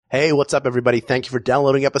Hey, what's up, everybody? Thank you for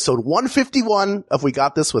downloading episode 151 of We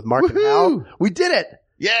Got This with Mark and Hal. We did it!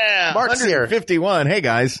 Yeah! Mark's here. 151. Hey,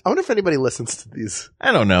 guys. I wonder if anybody listens to these.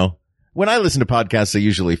 I don't know. When I listen to podcasts, I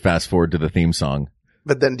usually fast forward to the theme song.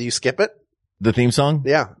 But then do you skip it? The theme song?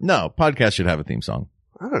 Yeah. No, podcasts should have a theme song.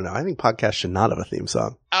 I don't know. I think podcasts should not have a theme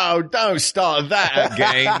song. Oh, don't start that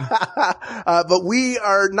again. But we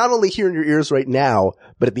are not only here in your ears right now,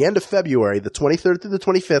 but at the end of February, the 23rd through the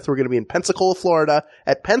 25th, we're going to be in Pensacola, Florida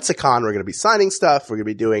at Pensacon. We're going to be signing stuff. We're going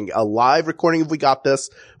to be doing a live recording of We Got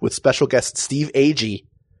This with special guest Steve Agee.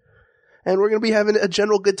 And we're going to be having a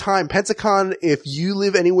general good time. Pensacon, if you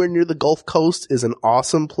live anywhere near the Gulf Coast, is an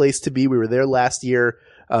awesome place to be. We were there last year.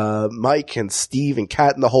 Mike and Steve and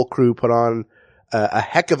Kat and the whole crew put on a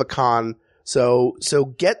heck of a con. So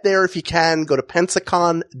get there if you can. Go to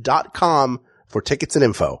pensacon.com for tickets and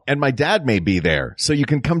info. And my dad may be there, so you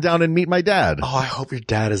can come down and meet my dad. Oh, I hope your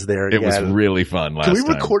dad is there again. It was really fun last time. Can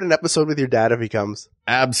we record an episode with your dad if he comes?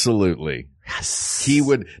 Absolutely. Yes. He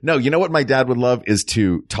would. No, you know what my dad would love is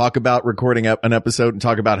to talk about recording an episode and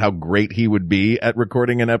talk about how great he would be at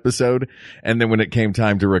recording an episode. And then when it came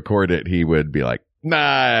time to record it, he would be like,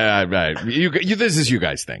 nah, this is you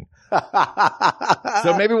guys' thing.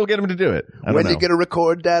 So maybe we'll get him to do it. When you gonna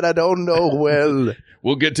record, Dad? I don't know. Well,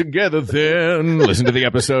 we'll get together then, listen to the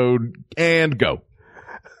episode, and go.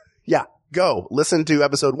 Yeah, go. Listen to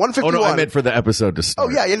episode 151. Oh, no, I meant for the episode to start.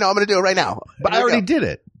 Oh, yeah, I'm gonna do it right now. But I already did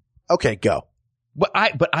it. Okay, go. But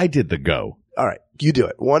I did the go. All right, you do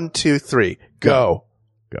it. 1, 2, 3, go.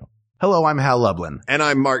 Go. Hello, I'm Hal Lublin. And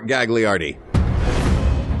I'm Mark Gagliardi.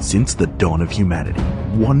 Since the dawn of humanity,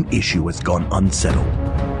 one issue has gone unsettled.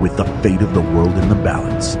 With the fate of the world in the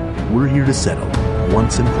balance, we're here to settle,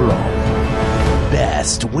 once and for all,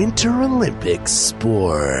 Best Winter Olympics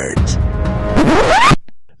sport.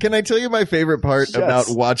 Can I tell you my favorite part about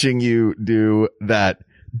watching you do that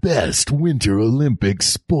Best Winter Olympic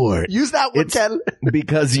sport? Use that one, Ken.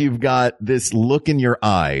 Because you've got this look in your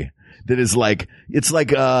eye that is like, it's like,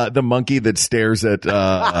 the monkey that stares at,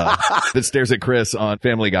 Chris on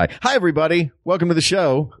Family Guy. Hi, everybody. Welcome to the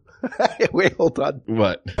show. Wait, hold on.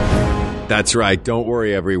 What? That's right. Don't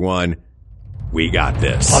worry, everyone. We got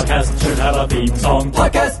this. Podcasts should have a theme song.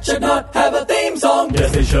 Podcasts should not have a theme song.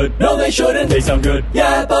 Yes, they should. No, they shouldn't. They sound good.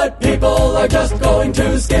 Yeah, but people are just going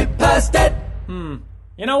to skip past it. You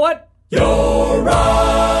know what? You're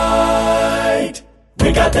right.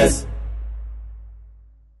 We got this.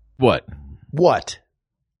 What?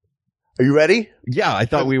 Are you ready? Yeah, I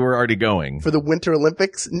thought we were already going. For the Winter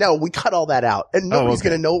Olympics? No, we cut all that out. And nobody's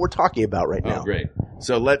going to know what we're talking about right now. Oh, great.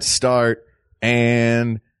 So let's start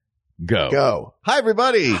and go. Go. Hi,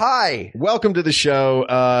 everybody. Hi. Welcome to the show.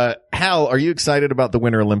 Hal, are you excited about the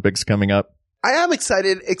Winter Olympics coming up? I am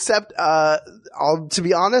excited, except, to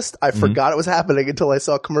be honest, I forgot it was happening until I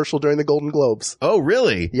saw a commercial during the Golden Globes. Oh,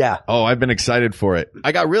 really? Yeah. Oh, I've been excited for it.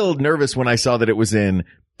 I got real nervous when I saw that it was in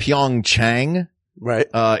PyeongChang. Right.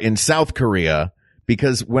 In South Korea,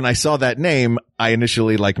 because when I saw that name, I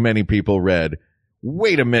initially, like many people, read,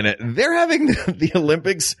 wait a minute, they're having the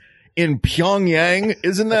Olympics in Pyongyang?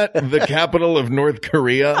 Isn't that the capital of North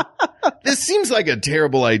Korea? This seems like a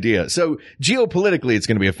terrible idea. So geopolitically, it's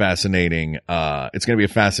going to be a fascinating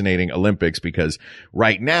Olympics, because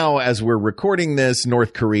right now, as we're recording this,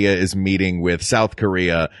 North Korea is meeting with South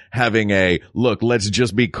Korea, having a look, let's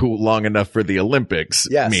just be cool long enough for the Olympics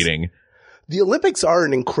meeting. The Olympics are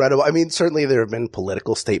an incredible, I mean, certainly there have been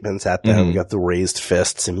political statements at them. We got the raised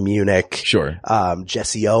fists in Munich. Sure.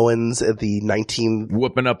 Jesse Owens at the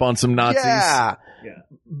whooping up on some Nazis. Yeah.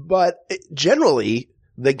 But generally,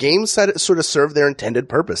 the games sort of serve their intended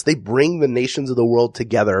purpose. They bring the nations of the world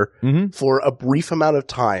together for a brief amount of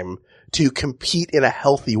time to compete in a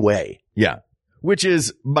healthy way. Yeah. Which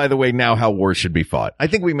is, by the way, now how wars should be fought. I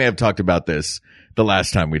think we may have talked about this the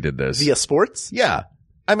last time we did this. Via sports? Yeah.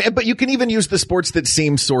 I mean, but you can even use the sports that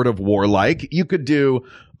seem sort of warlike. You could do,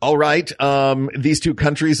 all right, these two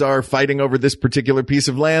countries are fighting over this particular piece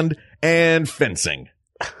of land, and fencing.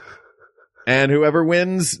 And whoever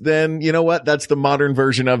wins, then you know what? That's the modern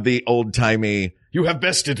version of the old-timey, you have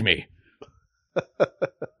bested me.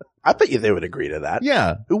 I bet you they would agree to that.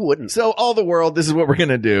 Yeah. Who wouldn't? So all the world, this is what we're going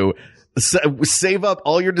to do. Save up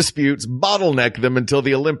all your disputes, bottleneck them until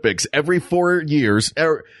the Olympics every 4 years,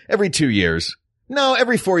 every 2 years. No,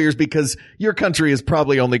 every 4 years, because your country is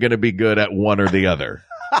probably only going to be good at one or the other.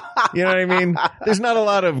 You know what I mean? There's not a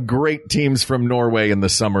lot of great teams from Norway in the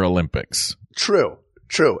Summer Olympics. True.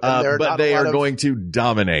 But they are going to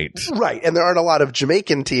dominate. Right. And there aren't a lot of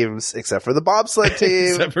Jamaican teams, except for the bobsled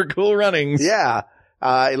team. Except for Cool Runnings. Yeah.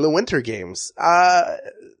 In the Winter Games.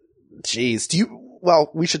 Geez.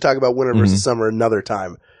 Well, we should talk about winter versus summer another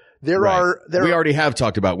time. We already have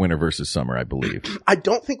talked about winter versus summer, I believe. I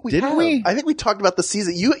don't think we Didn't have. we? I think we talked about the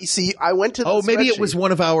season. You see, I went to the maybe spreadsheet. it was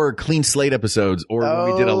one of our clean slate episodes or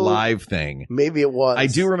when we did a live thing. Maybe it was. I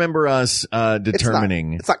do remember us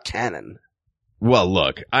determining. It's not canon. Well,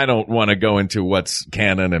 look, I don't want to go into what's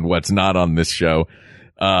canon and what's not on this show.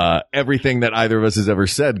 Everything that either of us has ever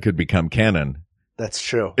said could become canon. That's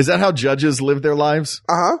true. Is that how judges live their lives?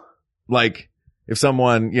 Uh-huh. Like, if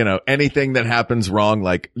someone, anything that happens wrong,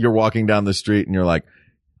 like you're walking down the street and you're like,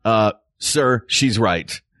 sir, she's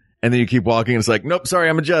right. And then you keep walking and it's like, nope, sorry,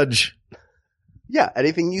 I'm a judge. Yeah,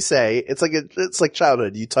 anything you say, it's like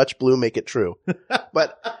childhood. You touch blue, make it true.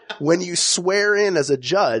 But when you swear in as a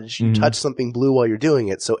judge, you touch something blue while you're doing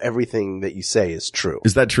it, so everything that you say is true.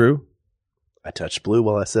 Is that true? I touched blue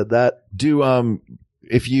while I said that.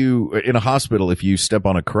 If you, in a hospital, if you step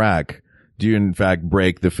on a crack, do you in fact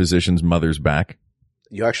break the physician's mother's back?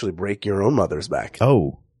 You actually break your own mother's back.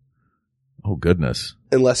 Oh goodness.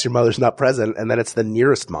 Unless your mother's not present, and then it's the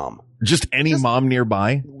nearest mom. Just any mom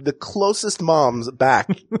nearby? The closest mom's back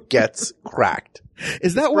gets cracked.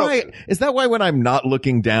 Is that why when I'm not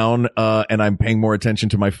looking down, and I'm paying more attention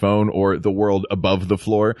to my phone or the world above the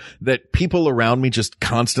floor, that people around me just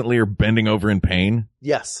constantly are bending over in pain?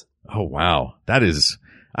 Yes. Oh, wow.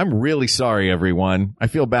 I'm really sorry, everyone. I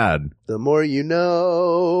feel bad. The more you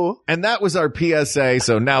know. And that was our PSA.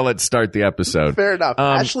 So now let's start the episode. Fair enough.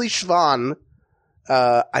 Ashley Schwan,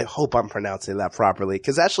 I hope I'm pronouncing that properly,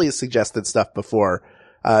 because Ashley has suggested stuff before.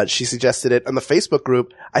 She suggested it on the Facebook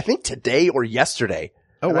group, I think today or yesterday.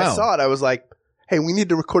 Oh, and wow. I saw it. I was like, hey, we need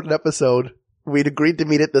to record an episode. We'd agreed to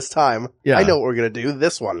meet at this time. Yeah. I know what we're going to do.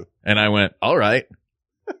 This one. And I went, all right.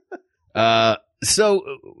 So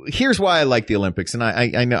here's why I like the Olympics. And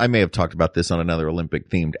I know I may have talked about this on another Olympic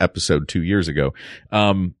themed episode 2 years ago.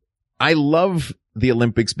 I love the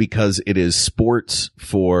Olympics because it is sports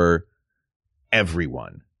for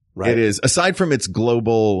everyone. Right. It is, aside from its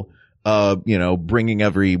global, bringing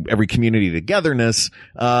every community togetherness.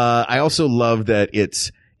 I also love that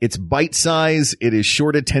it's bite size. It is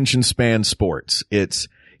short attention span sports.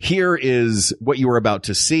 Here is what you are about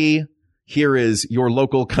to see. Here is your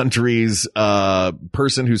local country's,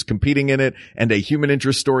 person who's competing in it and a human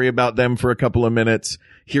interest story about them for a couple of minutes.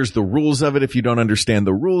 Here's the rules of it if you don't understand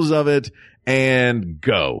the rules of it, and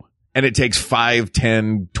go. And it takes 5,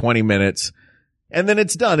 10, 20 minutes. And then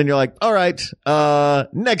it's done and you're like, all right,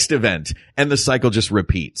 next event. And the cycle just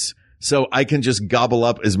repeats. So I can just gobble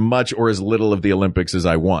up as much or as little of the Olympics as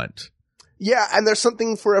I want. Yeah. And there's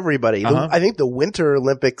something for everybody. I think the Winter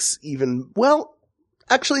Olympics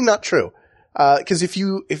actually not true. Cause if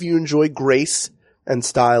you enjoy grace and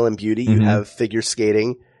style and beauty, you have figure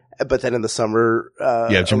skating, but then in the summer,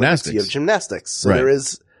 you have gymnastics. You have gymnastics. So right. There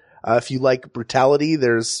is, if you like brutality,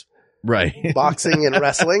 there's right boxing and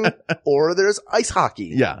wrestling, or there's ice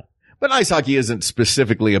hockey. Yeah. But ice hockey isn't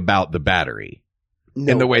specifically about the battery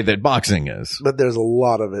in the way that boxing is. But there's a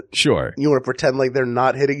lot of it. Sure. You want to pretend like they're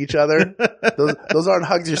not hitting each other? Those aren't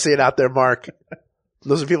hugs you're seeing out there, Mark.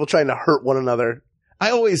 Those are people trying to hurt one another. I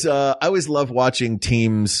always love watching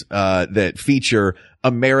teams, that feature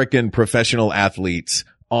American professional athletes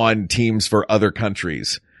on teams for other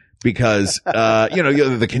countries. Because,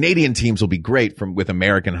 the Canadian teams will be great with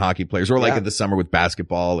American hockey players, or like in the summer with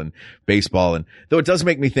basketball and baseball. And though it does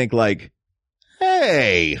make me think like,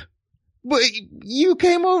 hey, but you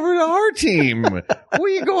came over to our team. Where are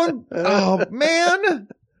you going? Oh man.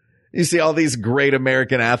 You see all these great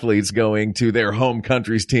American athletes going to their home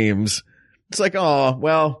country's teams. It's like, oh,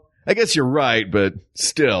 well, I guess you're right, but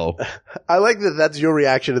still. I like that that's your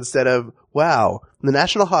reaction instead of, wow, the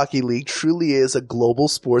National Hockey League truly is a global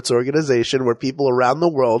sports organization where people around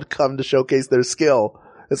the world come to showcase their skill.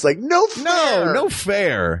 It's like, no fair. No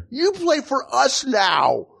fair. You play for us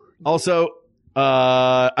now. Also,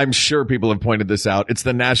 I'm sure people have pointed this out. It's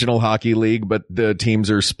the National Hockey League, but the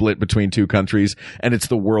teams are split between two countries, and it's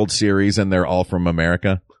the World Series, and they're all from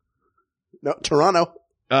America. No, Toronto.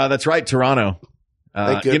 That's right, Toronto.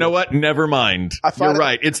 You know what? Never mind. You're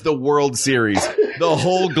right. It's the World Series. The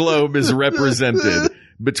whole globe is represented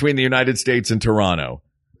between the United States and Toronto.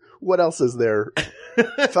 What else is there?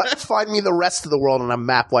 Find me the rest of the world on a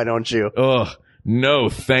map, why don't you? Ugh. No,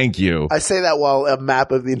 thank you. I say that while a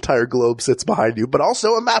map of the entire globe sits behind you, but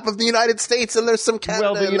also a map of the United States, and there's some Canada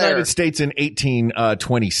in there. Well, the United States in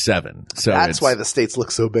 1827. So that's why the states look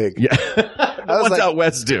so big. Yeah. What's out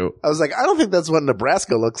west do? I was like, I don't think that's what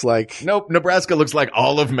Nebraska looks like. Nope. Nebraska looks like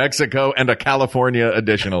all of Mexico and a California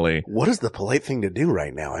additionally. What is the polite thing to do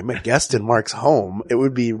right now? I'm a guest in Mark's home. It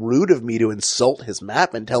would be rude of me to insult his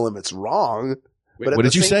map and tell him it's wrong. Wait, but what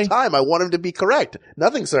did you say? At the same time, I want him to be correct.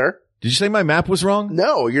 Nothing, sir. Did you say my map was wrong?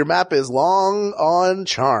 No, your map is long on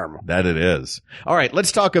charm. That it is. All right,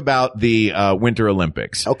 let's talk about the Winter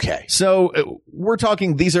Olympics. Okay. So we're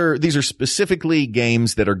talking, these are specifically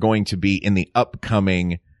games that are going to be in the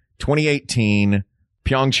upcoming 2018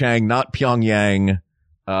 PyeongChang, not Pyongyang,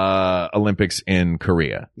 Olympics in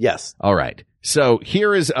Korea. Yes. All right. So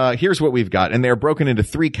here's what we've got. And they're broken into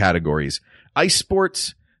 3 categories: ice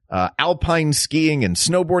sports, alpine skiing and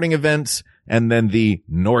snowboarding events, and then the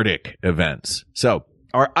Nordic events. So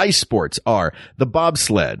our ice sports are the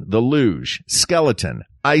bobsled, the luge, skeleton,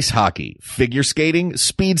 ice hockey, figure skating,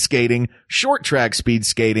 speed skating, short track speed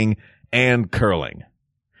skating, and curling.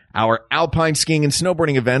 Our alpine skiing and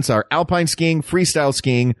snowboarding events are alpine skiing, freestyle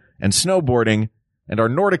skiing, and snowboarding. And our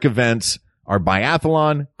Nordic events are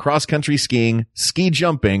biathlon, cross-country skiing, ski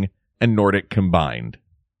jumping, and Nordic combined.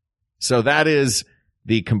 So that is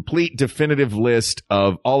the complete definitive list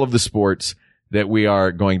of all of the sports that we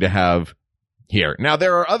are going to have here. Now,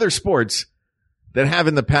 there are other sports that have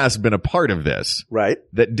in the past been a part of this. Right.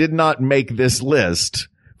 That did not make this list.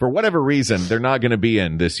 For whatever reason, they're not going to be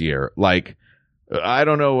in this year. Like, I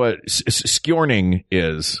don't know what skjorning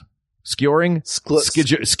is. Skjoring?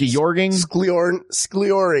 Skjorging?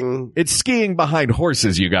 Sklioring. It's skiing behind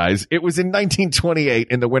horses, you guys. It was in 1928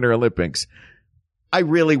 in the Winter Olympics. I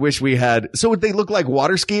really wish we had. So would they look like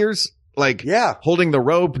water skiers? Like, yeah, holding the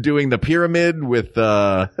rope, doing the pyramid with,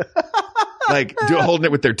 holding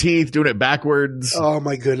it with their teeth, doing it backwards. Oh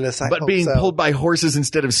my goodness. But being pulled by horses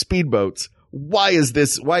instead of speedboats. Why is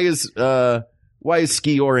skioring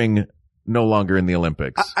no longer in the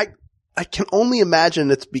Olympics? I can only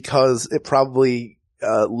imagine it's because it probably,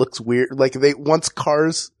 looks weird. Like once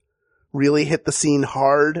cars really hit the scene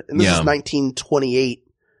hard, and this is 1928,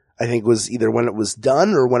 I think was either when it was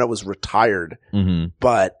done or when it was retired. Mm-hmm.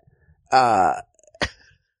 But, at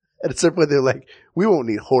a certain point they're like, we won't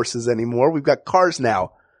need horses anymore. We've got cars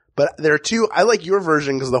now. But there are 2, I like your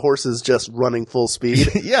version because the horse is just running full speed.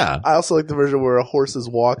 Yeah. I also like the version where a horse is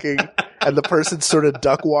walking and the person's sort of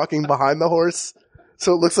duck walking behind the horse.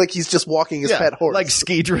 So it looks like he's just walking his pet horse. Like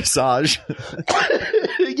ski dressage.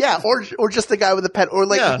 Yeah. Or just the guy with the pet, or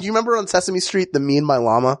like, do you remember on Sesame Street, the Me and My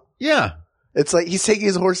Llama? Yeah. It's like he's taking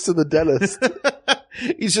his horse to the dentist.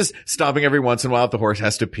 He's just stopping every once in a while if the horse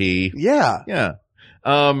has to pee. Yeah. Yeah.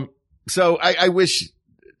 So I wish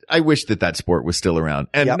that sport was still around.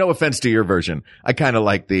 And no offense to your version. I kind of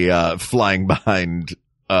like the, flying behind,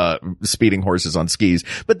 speeding horses on skis.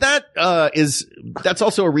 But that's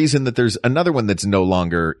also a reason that there's another one that's no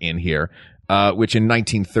longer in here, which in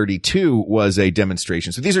 1932 was a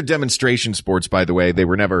demonstration. So these are demonstration sports, by the way. They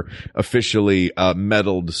were never officially,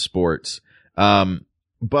 medaled sports.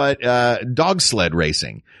 But dog sled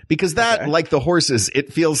racing, because that, like the horses,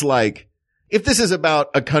 it feels like if this is about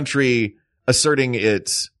a country asserting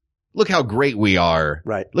its, look how great we are.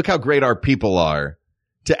 Right. Look how great our people are,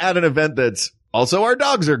 to add an event that's also our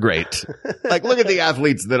dogs are great. Like, look at the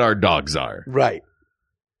athletes that our dogs are. Right.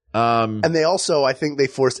 And they also, I think they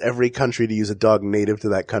forced every country to use a dog native to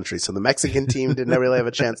that country. So the Mexican team didn't really have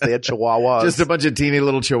a chance. They had Chihuahuas. Just a bunch of teeny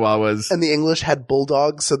little Chihuahuas. And the English had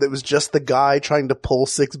bulldogs. So there was just the guy trying to pull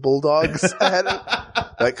 6 bulldogs ahead.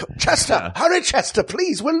 Like, Chester, hurry Chester,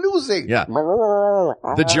 please, we're losing. Yeah.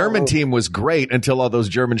 The German team was great until all those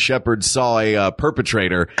German shepherds saw a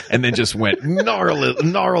perpetrator and then just went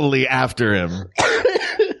gnarly after him.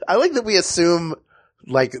 I like that we assume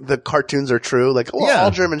like the cartoons are true. Like,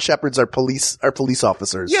 all German shepherds are police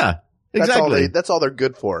officers. Yeah, exactly. That's all they're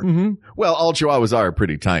good for. Mm-hmm. Well, all Chihuahuas are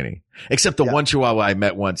pretty tiny, except the one Chihuahua I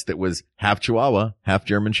met once that was half Chihuahua, half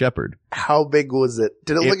German Shepherd. How big was it?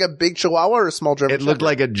 Did it look like a big Chihuahua or a small German Shepherd? It looked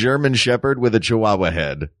like a German Shepherd with a Chihuahua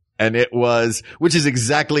head. And it was, which is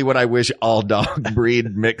exactly what I wish all dog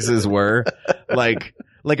breed mixes were. Like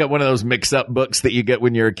one of those mix-up books that you get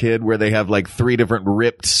when you're a kid where they have like 3 different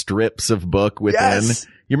ripped strips of book within. Yes.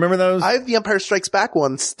 You remember those? I have the Empire Strikes Back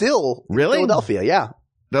one still. Really? In Philadelphia, yeah.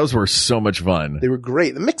 Those were so much fun. They were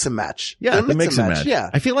great. The mix and match. Yeah, the mix and match.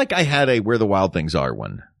 Yeah. I feel like I had a Where the Wild Things Are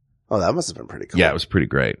one. Oh, that must have been pretty cool. Yeah, it was pretty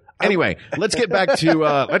great. Anyway, let's get back to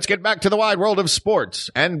the wide world of sports.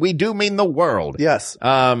 And we do mean the world. Yes.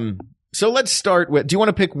 So let's start with, do you want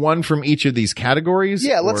to pick one from each of these categories?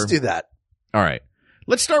 Yeah, let's do that. All right.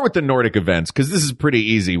 Let's start with the Nordic events, because this is pretty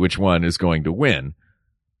easy which one is going to win.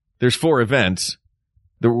 There's 4 events.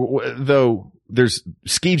 Though there's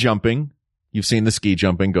ski jumping. You've seen the ski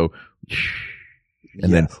jumping go,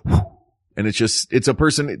 and then, and it's a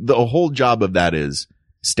person, the whole job of that is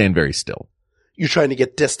stand very still. You're trying to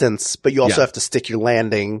get distance, but you also have to stick your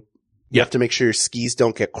landing. You have to make sure your skis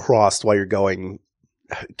don't get crossed while you're going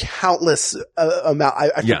countless amount.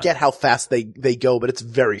 I forget how fast they go, but it's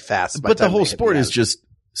very fast. But the whole sport is just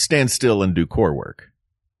stand still and do core work.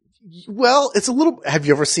 Well, it's a little. Have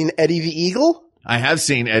you ever seen Eddie the Eagle? I have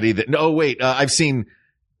seen Eddie the. No, wait.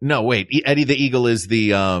 Eddie the Eagle is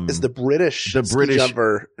the British ski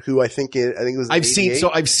jumper who I think it was. I've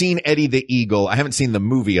seen Eddie the Eagle. I haven't seen the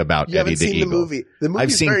movie about Eddie the Eagle. The movie.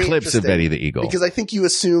 I've seen clips of Eddie the Eagle because I think I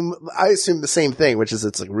assume the same thing, which is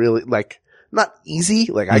it's like really like not easy.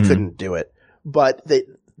 Like I couldn't do it, but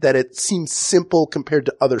that it seems simple compared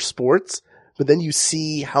to other sports. But then you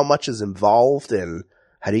see how much is involved in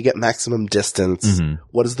how do you get maximum distance?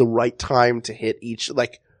 What is the right time to hit each,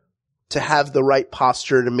 like to have the right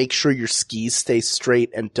posture to make sure your skis stay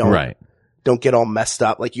straight and don't get all messed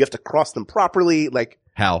up. Like you have to cross them properly. Like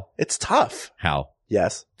Hal, it's tough. Hal.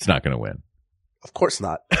 Yes. It's not going to win. Of course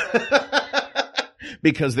not.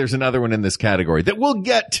 Because there's another one in this category that we'll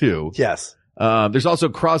get to. Yes. There's also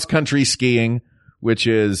cross-country skiing, which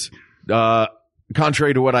is,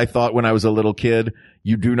 contrary to what I thought when I was a little kid,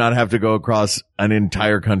 you do not have to go across an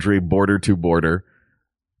entire country border to border.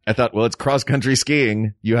 I thought, well, it's cross-country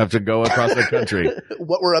skiing. You have to go across the country.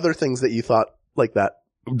 What were other things that you thought like that?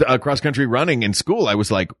 Cross-country running in school. I was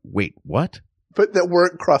like, wait, what? But that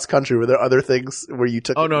weren't cross-country. Were there other things where you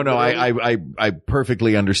took? Oh, no. I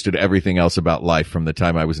perfectly understood everything else about life from the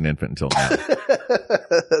time I was an infant until now.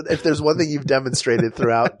 If there's one thing you've demonstrated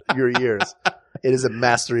throughout your years, it is a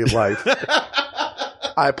mastery of life.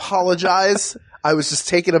 I apologize. I was just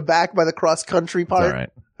taken aback by the cross-country part. It's all right.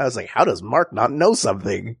 I was like, how does Mark not know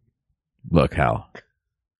something? Look, Hal,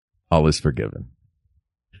 all is forgiven.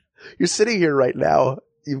 You're sitting here right now.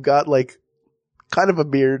 You've got like kind of a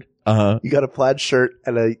beard. You got a plaid shirt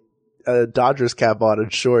and a Dodgers cap on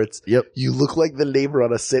and shorts. Yep. You look like the neighbor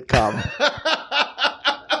on a sitcom.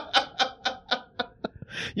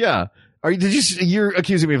 Yeah. You're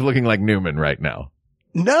accusing me of looking like Newman right now.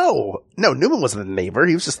 No, Newman wasn't a neighbor.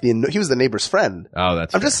 He was just he was the neighbor's friend. Oh,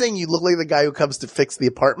 that's I'm just saying you look like the guy who comes to fix the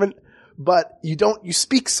apartment, but you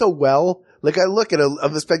speak so well. Like I look at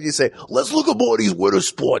of this picture, you say, let's look at all these winter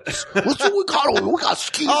sports. We got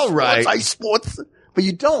ski sports, ice sports, but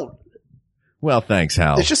you don't. Well, thanks,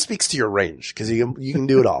 Hal. It just speaks to your range because you can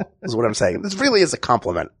do it all is what I'm saying. This really is a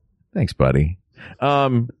compliment. Thanks, buddy.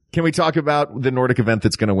 Can we talk about the Nordic event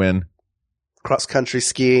that's going to win? Cross-country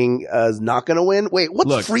skiing is not going to win. Wait,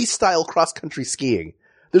 what's freestyle cross-country skiing?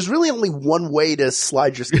 There's really only one way to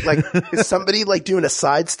slide your ski. Like, is somebody like doing a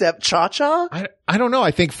sidestep cha-cha? I don't know.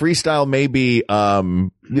 I think freestyle may be,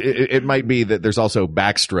 it might be that there's also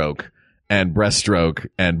backstroke and breaststroke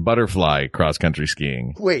and butterfly cross-country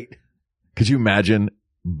skiing. Wait. Could you imagine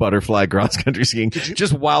butterfly cross-country skiing?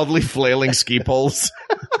 Just wildly flailing ski poles.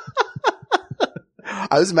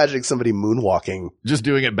 I was imagining somebody moonwalking. Just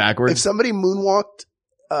doing it backwards? If somebody moonwalked,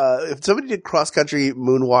 if somebody did cross-country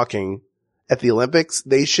moonwalking at the Olympics,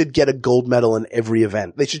 they should get a gold medal in every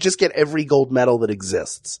event. They should just get every gold medal that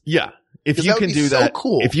exists. Yeah. If you can do that,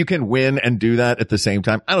 cool. If you can win and do that at the same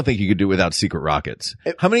time, I don't think you could do it without secret rockets.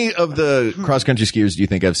 How many of the cross-country skiers do you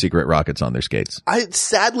think have secret rockets on their skates?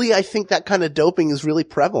 Sadly, I think that kind of doping is really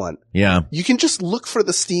prevalent. Yeah. You can just look for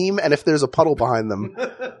the steam and if there's a puddle behind them.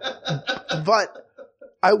 But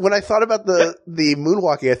when I thought about the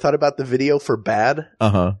moonwalking, I thought about the video for Bad.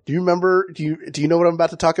 Do you remember, do you know what I'm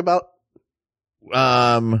about to talk about?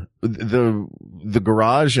 The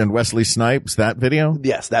garage and Wesley Snipes, that video?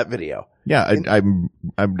 Yes, that video. Yeah,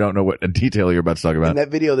 I don't know what detail you're about to talk about. In that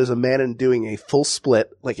video, there's a man doing a full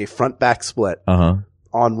split, like a front back split on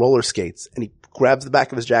roller skates. And he grabs the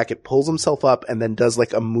back of his jacket, pulls himself up, and then does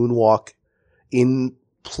like a moonwalk in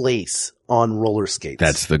place on roller skates.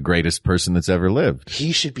 That's the greatest person that's ever lived.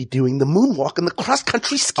 He should be doing the moonwalk in the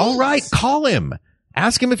cross-country skis. All right, call him.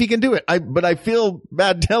 Ask him if he can do it. But I feel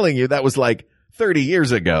bad telling you that was like 30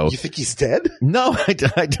 years ago. You think he's dead? No, I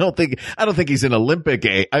don't think he's in Olympic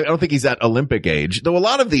age. I don't think he's at Olympic age. Though a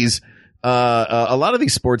lot of these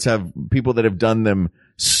sports have people that have done them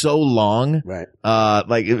so long. Right.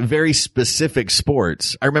 Like very specific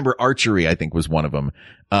sports. I remember archery, I think was one of them.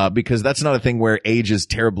 Because that's not a thing where age is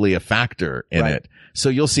terribly a factor in it. So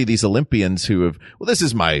you'll see these Olympians who have, well, this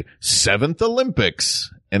is my 7th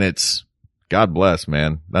Olympics. And it's, God bless,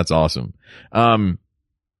 man. That's awesome.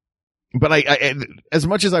 But I as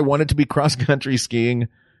much as I want it to be cross-country skiing,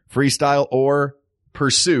 freestyle, or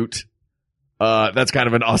pursuit, that's kind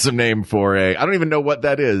of an awesome name for I don't even know what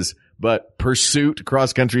that is, but pursuit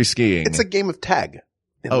cross-country skiing. It's a game of tag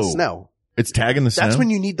in the snow. It's tag in the snow? That's when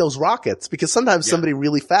you need those rockets, because sometimes somebody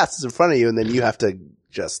really fast is in front of you and then you have to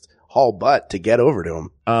just haul butt to get over to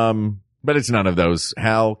them. But it's none of those.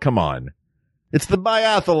 Hal, come on. It's the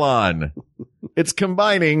biathlon. It's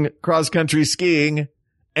combining cross-country skiing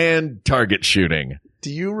and target shooting.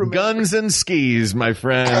 Do you remember? Guns and skis, my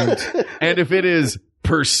friend. And if it is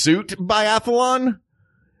pursuit biathlon,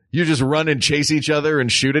 you just run and chase each other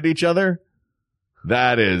and shoot at each other.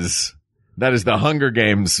 That is the Hunger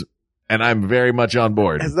Games, and I'm very much on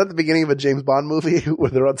board. Is that the beginning of a James Bond movie where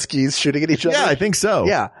they're on skis shooting at each other? Yeah, I think so.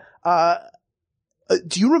 Yeah.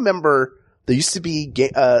 Do you remember there used to be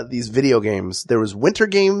these video games? There was winter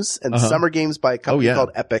games and summer games by a company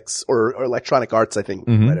called Epix or Electronic Arts, I think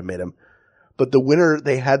might have made them. But the winter,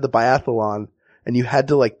 they had the biathlon, and you had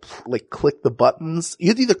to like click the buttons. You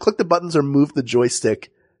had to either click the buttons or move the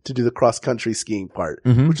joystick to do the cross-country skiing part,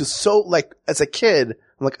 which is so, like, as a kid,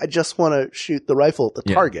 I'm like, I just want to shoot the rifle at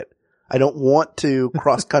the target. I don't want to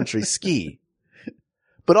cross-country ski.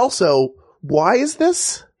 But also, why is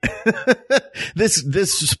this?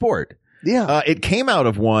 This sport. Yeah. It came out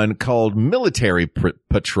of one called Military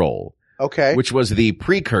Patrol. Okay. Which was the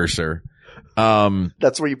precursor.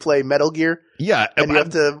 That's where you play Metal Gear. Yeah. And you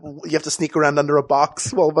have to sneak around under a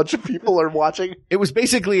box while a bunch of people are watching. It was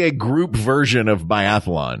basically a group version of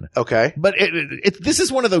biathlon. Okay. But this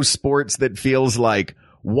is one of those sports that feels like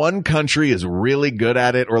one country is really good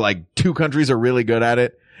at it, or like two countries are really good at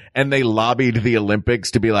it, and they lobbied the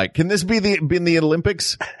Olympics to be like, can this be in the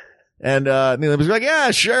Olympics? And the Olympics were like,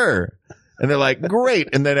 yeah, sure. And they're like, great.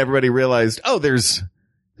 And then everybody realized, oh, there's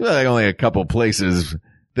like only a couple places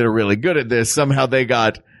that are really good at this. Somehow they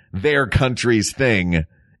got their country's thing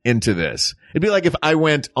into this. It'd be like if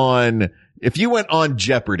you went on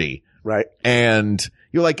Jeopardy. Right. And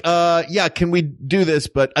you're like, yeah, can we do this?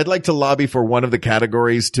 But I'd like to lobby for one of the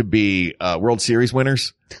categories to be, World Series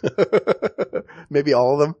winners. Maybe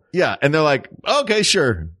all of them. Yeah. And they're like, okay,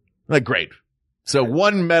 sure. Like, great. So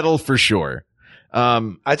one medal for sure.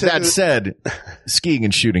 That said, skiing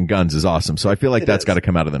and shooting guns is awesome. So I feel like that's got to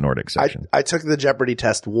come out of the Nordic section. I took the Jeopardy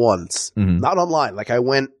test once, not online. Like I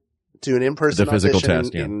went to an in-person physical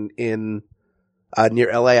audition test, in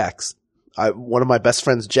near LAX. One of my best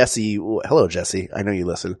friends, Jesse. Hello, Jesse. I know you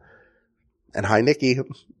listen. And hi, Nikki.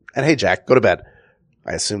 And hey, Jack, go to bed.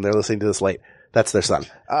 I assume they're listening to this late. That's their son.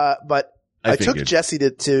 But I took Jesse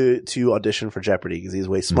to audition for Jeopardy because he's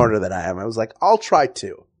way smarter than I am. I was like, I'll try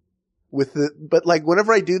to. But like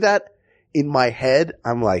whenever I do that in my head,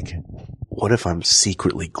 I'm like, what if I'm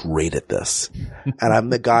secretly great at this? And I'm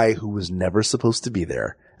the guy who was never supposed to be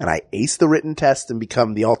there. And I ace the written test and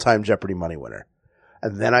become the all-time Jeopardy money winner.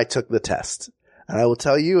 And then I took the test. And I will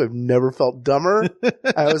tell you, I've never felt dumber.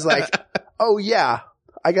 I was like, oh yeah,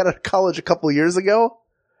 I got out of college a couple of years ago,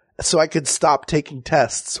 so I could stop taking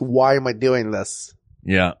tests. Why am I doing this?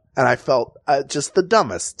 Yeah. And I felt just the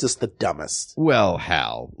dumbest. Well,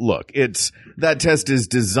 Hal, look, that test is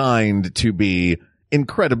designed to be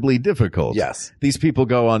incredibly difficult. Yes. These people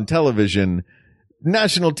go on television,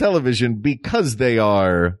 national television, because they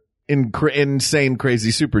are insane,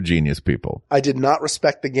 crazy, super genius people. I did not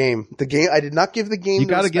respect the game. I did not give the game. You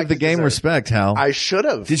got to give the game respect, Hal. I should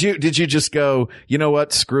have. Did you just go, you know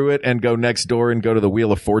what? Screw it and go next door and go to the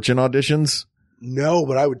Wheel of Fortune auditions? No,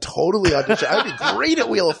 but I would totally audition. I'd be great at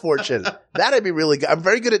Wheel of Fortune. That'd be really good. I'm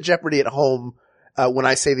very good at Jeopardy at home when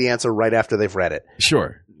I say the answer right after they've read it.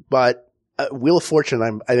 Sure. But Wheel of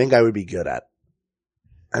Fortune, I think I would be good at.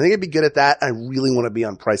 I think I'd be good at that. I really want to be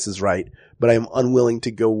on Price is Right, but I'm unwilling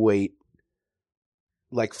to go wait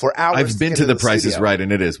like for hours. I've been to the Price is Right,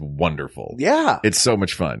 and it is wonderful. Yeah. It's so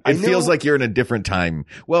much fun. It feels like you're in a different time.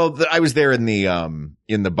 Well, I was there in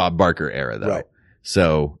the Bob Barker era though. Right.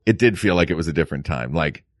 So it did feel like it was a different time,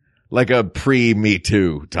 like a pre-Me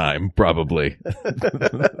Too time, probably.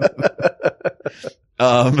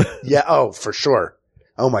 Yeah. Oh, for sure.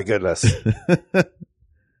 Oh my goodness.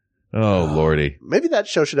 Oh Lordy. Maybe that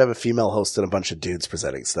show should have a female host and a bunch of dudes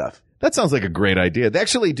presenting stuff. That sounds like a great idea. They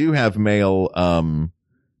actually do have male, oh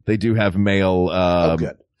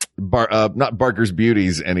good. Not Barker's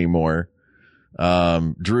Beauties anymore.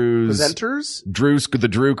 Drew's the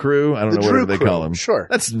Drew crew. I don't know whatever they call them. Sure.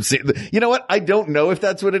 You know what? I don't know if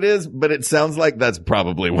that's what it is, but it sounds like that's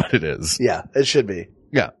probably what it is. Yeah, it should be.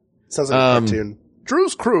 Yeah. Sounds like a cartoon.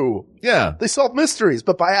 Drew's crew. Yeah. They solve mysteries,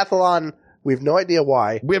 but biathlon, we have no idea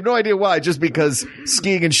why. We have no idea why, just because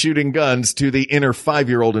skiing and shooting guns to the inner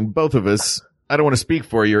 5-year-old in both of us. I don't want to speak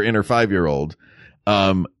for your inner 5-year-old.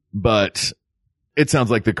 But it sounds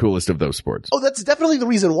like the coolest of those sports. Oh, that's definitely the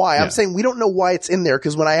reason why. Yeah. I'm saying we don't know why it's in there,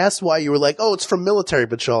 because when I asked why, you were like, oh, it's from Military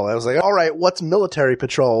Patrol. I was like, all right, what's Military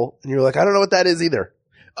Patrol? And you were like, I don't know what that is either.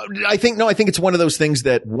 I think it's one of those things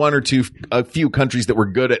that a few countries that were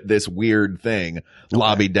good at this weird thing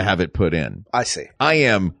lobbied to have it put in. I see. I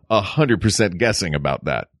am 100% guessing about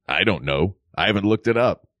that. I don't know. I haven't looked it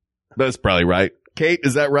up. That's probably right. Kate,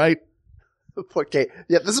 is that right? Okay.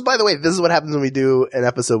 Yeah, this is, by the way, this is what happens when we do an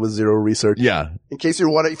episode with zero research. Yeah. In case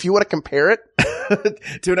if you want to compare it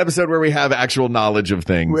to an episode where we have actual knowledge of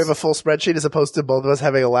things. We have a full spreadsheet as opposed to both of us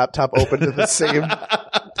having a laptop open to the same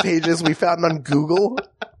pages we found on Google.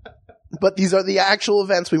 But these are the actual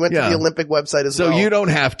events. We went to the Olympic website as well. So you don't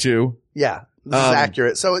have to. Yeah, this is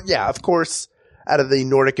accurate. So yeah, of course, out of the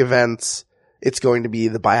Nordic events, it's going to be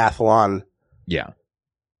the biathlon. Yeah.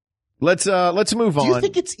 Let's move on. Do you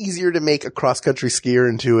think it's easier to make a cross-country skier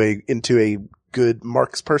into a good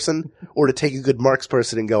marks person, or to take a good marks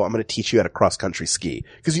person and go, I'm going to teach you how to cross-country ski?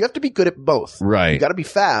 Because you have to be good at both. Right. You got to be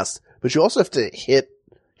fast, but you also have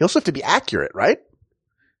to be accurate, right?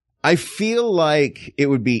 I feel like it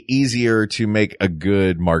would be easier to make a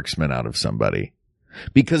good marksman out of somebody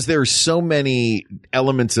because there's so many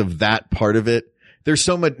elements of that part of it. There's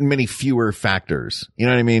so many fewer factors. You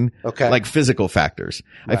know what I mean? Okay. Like physical factors.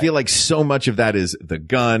 Right. I feel like so much of that is the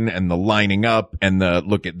gun and the lining up and the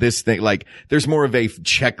look at this thing. Like there's more of a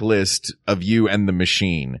checklist of you and the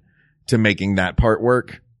machine to making that part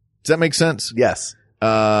work. Does that make sense? Yes.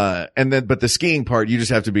 But the skiing part, you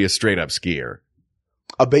just have to be a straight up skier.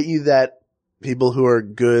 I'll bet you that people who are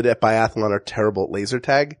good at biathlon are terrible at laser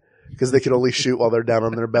tag because they can only shoot while they're down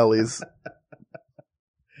on their bellies.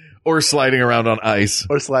 Or sliding around on ice.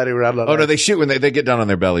 Or sliding around on ice. Oh, no, they shoot when they get down on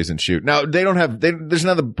their bellies and shoot. Now, there's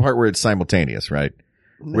another part where it's simultaneous, right?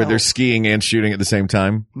 No. Where they're skiing and shooting at the same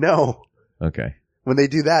time? No. Okay. When they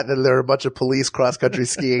do that, then there are a bunch of police cross-country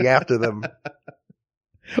skiing after them.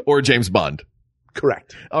 Or James Bond.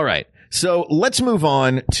 Correct. All right. So let's move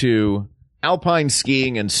on to alpine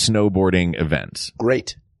skiing and snowboarding events.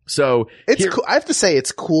 Great. So it's cool. I have to say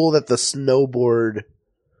it's cool that the snowboarding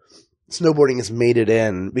has made it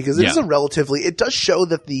in because it is it does show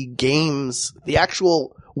that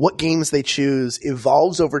what games they choose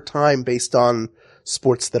evolves over time based on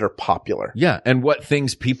sports that are popular. Yeah. And what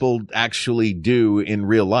things people actually do in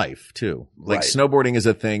real life too. Like snowboarding is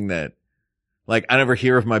a thing that like I never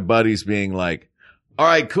hear of my buddies being like, all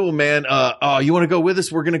right, cool, man. You want to go with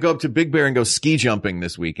us? We're going to go up to Big Bear and go ski jumping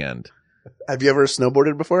this weekend. Have you ever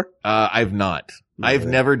snowboarded before? I've not. I've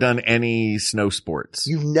never done any snow sports.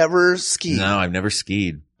 You've never skied? No, I've never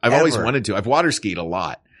skied. I've always wanted to. I've water skied a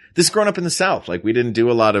lot. This is growing up in the South. Like we didn't do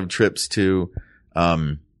a lot of trips to,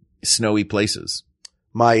 snowy places.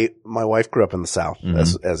 My wife grew up in the South,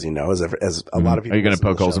 as you know, as a lot of people. Are you going to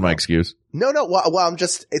poke holes in my excuse? No. Well,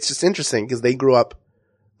 it's just interesting because they grew up,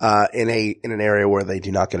 in an area where they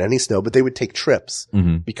do not get any snow, but they would take trips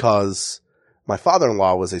because my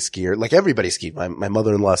father-in-law was a skier. Like everybody skied. My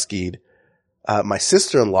mother-in-law skied. My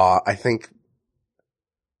sister-in-law, I think,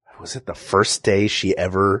 was it the first day she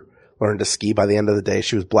ever learned to ski? By the end of the day,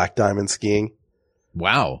 she was black diamond skiing.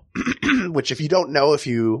 Wow. Which if you don't know,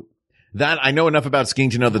 that I know enough about skiing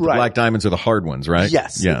to know that the black diamonds are the hard ones, right?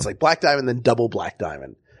 Yes. Yeah. It's like black diamond, then double black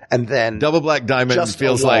diamond. And then double black diamond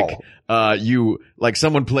feels like,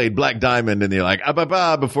 someone played black diamond and you're like,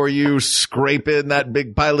 before you scrape in that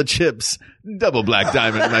big pile of chips. Double black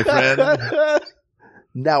diamond, my friend.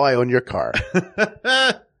 Now I own your car.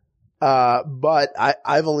 But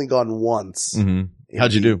I've only gone once. Mm-hmm.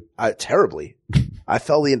 How'd you do? Terribly. I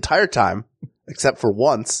fell the entire time, except for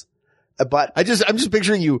once. But I'm just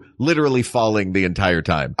picturing you literally falling the entire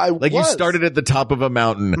time. You started at the top of a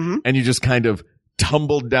mountain and you just kind of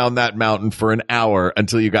tumbled down that mountain for an hour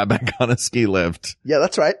until you got back on a ski lift. Yeah,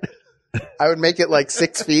 that's right. I would make it like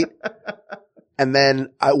 6 feet. And then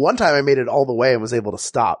one time I made it all the way and was able to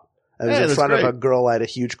stop. I was in front of a girl I had a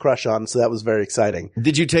huge crush on, so that was very exciting.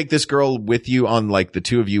 Did you take this girl with you on like the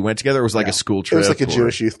two of you went together? Or was it like a school trip? It was like a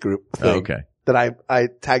Jewish youth group thing. Oh, okay. That I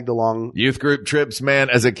tagged along. Youth group trips, man.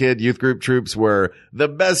 As a kid, youth group trips were the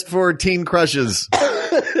best for teen crushes.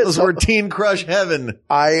 Those were teen crush heaven.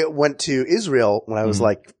 I went to Israel when I was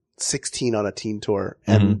like 16 on a teen tour.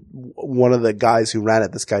 And one of the guys who ran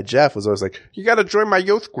it, this guy Jeff, was always like, you got to join my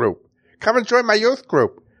youth group. Come and join my youth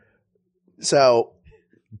group. So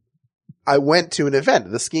I went to an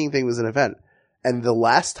event. The skiing thing was an event. And the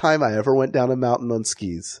last time I ever went down a mountain on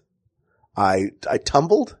skis, I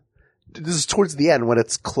tumbled. This is towards the end when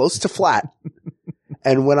it's close to flat.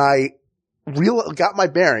 And when I got my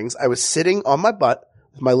bearings, I was sitting on my butt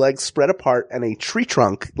with my legs spread apart and a tree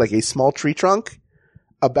trunk, like a small tree trunk,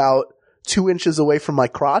 about 2 inches away from my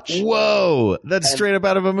crotch. Whoa. That's straight up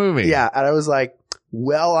out of a movie. Yeah. And I was like,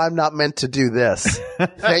 well, I'm not meant to do this.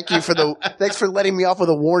 Thanks for letting me off with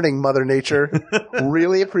a warning, Mother Nature.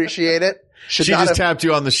 Really appreciate it. She just tapped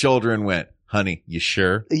you on the shoulder and went, honey, you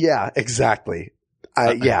sure? Yeah, exactly.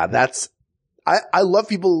 I love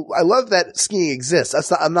that skiing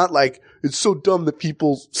exists. I'm not like, it's so dumb that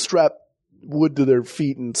people strap wood to their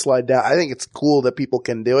feet and slide down. I think it's cool that people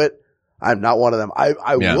can do it. I'm not one of them.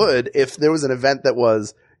 I would, if there was an event that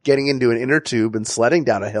was getting into an inner tube and sledding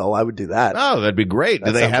down a hill, I would do that. Oh, that'd be great.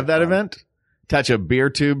 Do they have that event? Attach a beer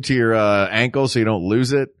tube to your ankle so you don't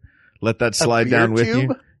lose it. Let that slide down with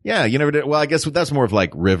you. Yeah, you never did. Well, I guess that's more of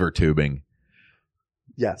like river tubing.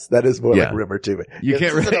 Yes, that is more like river tubing. You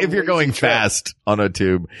can't really, if you're going fast on a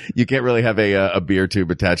tube, you can't really have a beer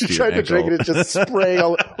tube attached to your ankle. You're trying to drink it, it's just spraying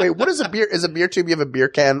all. Wait, what is a beer? Is a beer tube? You have a beer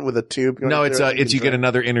can with a tube? No, it's you get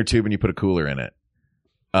another inner tube and you put a cooler in it.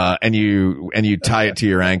 And you tie it to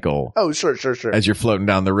your ankle. Oh, sure. As you're floating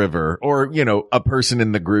down the river, or, a person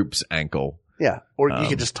in the group's ankle. Yeah. Or you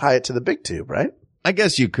could just tie it to the big tube, right? I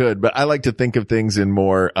guess you could, but I like to think of things in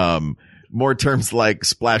more terms like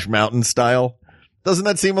Splash Mountain style. Doesn't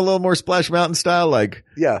that seem a little more Splash Mountain style? Like,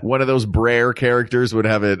 one of those Brer characters would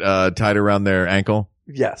have it, tied around their ankle.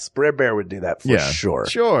 Yes. Brer Bear would do that for sure.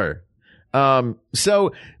 Sure.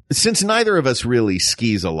 So since neither of us really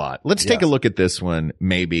skis a lot, let's take a look at this one.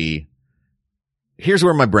 Maybe here's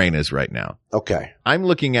where my brain is right now. Okay. I'm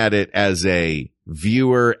looking at it as a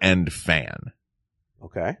viewer and fan.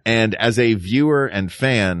 Okay. And as a viewer and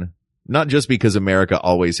fan, not just because America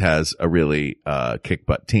always has a really, kick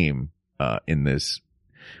butt team, in this,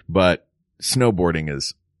 but snowboarding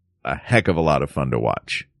is a heck of a lot of fun to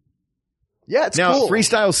watch. Yeah, it's now, cool.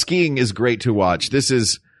 Freestyle skiing is great to watch. This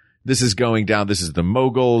is going down. This is the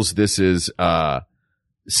moguls. This is,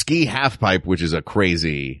 ski halfpipe, which is a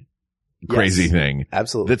crazy thing.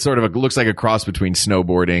 Absolutely. That sort of looks like a cross between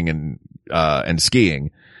snowboarding and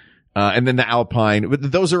skiing. And then the alpine,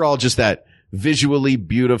 but those are all just that visually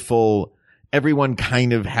beautiful. Everyone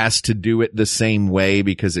kind of has to do it the same way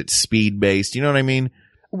because it's speed based. You know what I mean?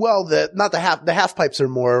 Well, the half pipes are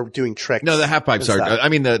more doing tricks. No, the half pipes are, I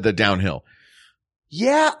mean the downhill.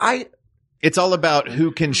 Yeah, it's all about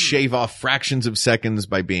who can shave off fractions of seconds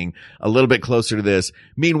by being a little bit closer to this.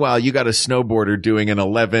 Meanwhile, you got a snowboarder doing an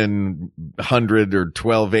 1100 or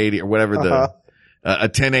 1280 or whatever a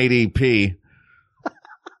 1080p.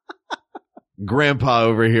 Grandpa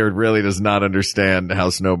over here really does not understand how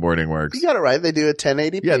snowboarding works. You got it right. They do a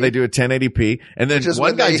 1080p. Yeah, they do a 1080p. And then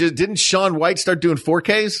one guy didn't Shaun White start doing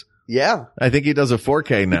 4Ks? Yeah. I think he does a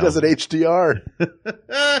 4K now. He does an HDR.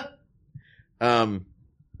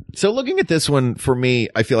 So looking at this one, for me,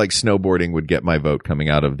 I feel like snowboarding would get my vote coming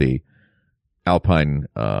out of the alpine,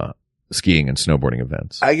 skiing and snowboarding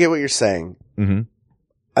events. I get what you're saying.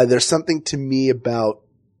 Mm-hmm. There's something to me about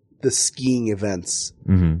the skiing events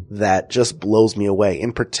that just blows me away.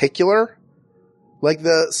 In particular, like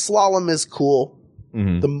the slalom is cool.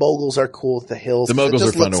 The moguls are cool with the hills. The moguls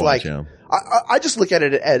are fun to watch. Yeah. I just look at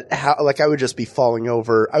it at how, like, I would just be falling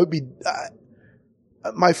over. I would be,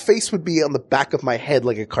 my face would be on the back of my head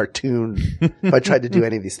like a cartoon if I tried to do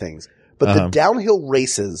any of these things. But the downhill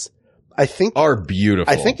races, I think, are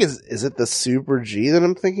beautiful. I think is it the Super G that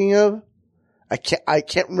I'm thinking of? I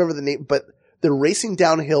can't remember the name, but they're racing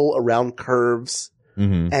downhill around curves,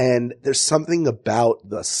 and there's something about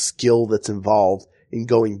the skill that's involved in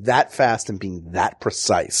going that fast and being that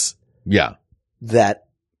precise. Yeah. That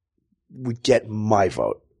would get my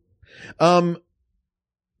vote. Well,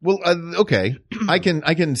 okay. I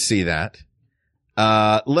can see that.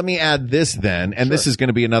 Let me add this then, and this is going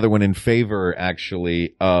to be another one in favor,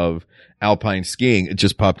 actually, of alpine skiing. It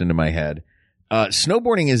just popped into my head.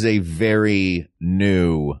 Snowboarding is a very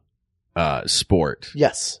new sport.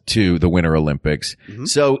 Yes. To the Winter Olympics.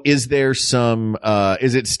 So is there some,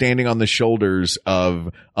 is it standing on the shoulders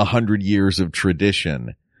of 100 years of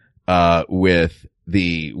tradition, with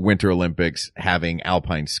the Winter Olympics having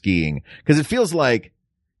alpine skiing? Cause it feels like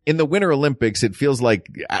in the Winter Olympics, it feels like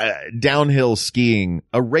downhill skiing,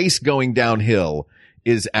 a race going downhill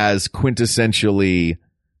is as quintessentially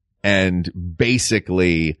and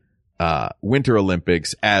basically, Winter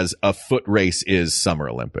Olympics as a foot race is Summer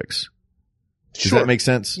Olympics. Does that make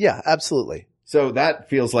sense? Yeah, absolutely. So that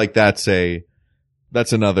feels like that's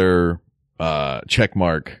another, check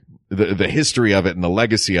mark. The history of it and the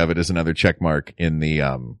legacy of it is another check mark in the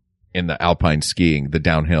alpine skiing, the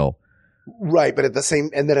downhill. Right. But at the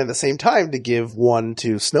same time to give one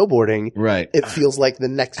to snowboarding. Right. It feels like the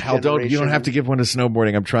next generation. You don't have to give one to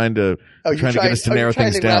snowboarding. I'm trying to get us to narrow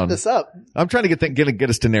things down. Wrap this up? I'm trying to get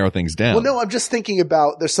us to narrow things down. Well, no, I'm just thinking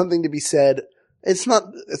about, there's something to be said. It's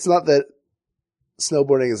not that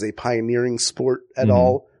snowboarding is a pioneering sport at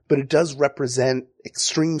all, but it does represent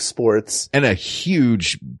extreme sports. And a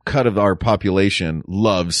huge cut of our population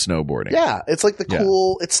loves snowboarding. Yeah. It's like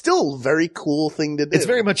it's still a very cool thing to do. It's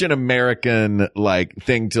very much an American,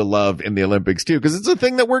 thing to love in the Olympics too, because it's a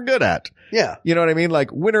thing that we're good at. Yeah. You know what I mean?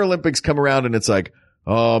 Like, Winter Olympics come around and it's like,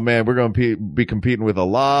 oh man, we're going to be competing with a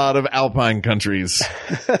lot of alpine countries.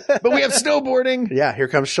 But we have snowboarding. Yeah. Here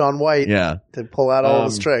comes Shaun White. Yeah. To pull out all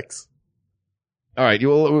his tricks. All right.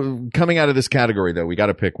 Coming out of this category though, we got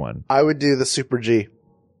to pick one. I would do the Super G.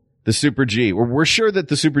 The Super G. We're sure that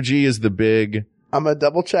the Super G is the big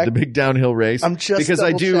double check. The big downhill race. I'm just because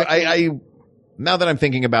I now that I'm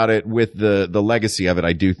thinking about it with the legacy of it,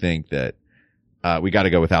 I do think that we got to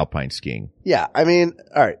go with alpine skiing. Yeah. I mean,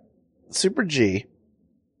 all right. Super G.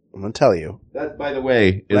 I'm going to tell you. That, by the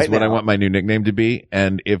way, is what I want my new nickname to be.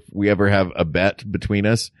 And if we ever have a bet between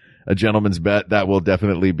us, a gentleman's bet, that will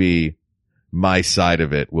definitely be my side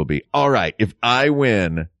of it will be, all right, if I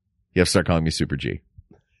win, you have to start calling me Super G.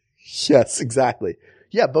 Yes, exactly.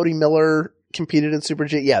 Yeah. Bodie Miller competed in Super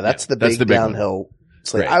G. Yeah. That's the big downhill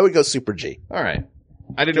slate. I would go Super G. All right.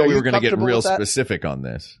 I didn't know we were going to get real specific on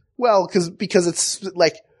this. Well, because it's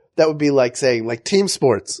like, that would be like saying like team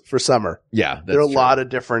sports for summer. Yeah. There are a lot of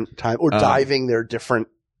different times, or diving. There are different.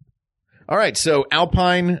 All right. So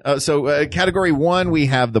alpine. Category 1, we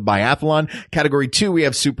have the biathlon. Category 2, we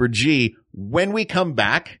have Super G. When we come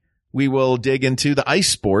back, we will dig into the ice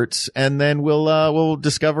sports and then we'll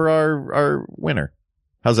discover our winner.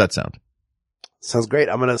 How's that sound? Sounds great.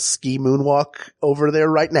 I'm going to ski moonwalk over there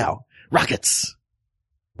right now. Rockets.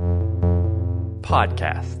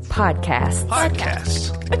 Podcasts.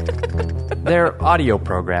 They're audio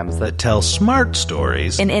programs that tell smart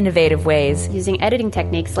stories in innovative ways using editing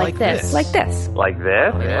techniques like this. Like this?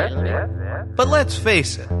 But let's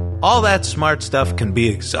face it, all that smart stuff can be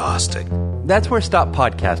exhausting. That's where Stop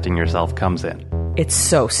Podcasting Yourself comes in. It's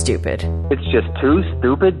so stupid. It's just two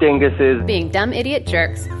stupid dinguses being dumb idiot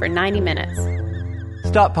jerks for 90 minutes.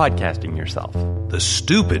 Stop Podcasting Yourself. The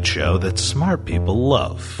stupid show that smart people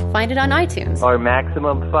love. Find it on iTunes or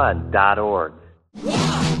MaximumFun.org.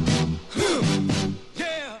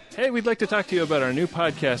 Hey, we'd like to talk to you about our new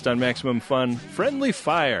podcast on Maximum Fun, Friendly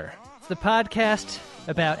Fire. It's the podcast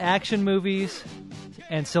about action movies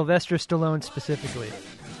and Sylvester Stallone specifically.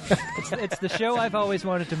 It's the show I've always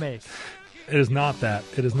wanted to make. It is not that.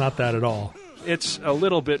 It is not that at all. It's a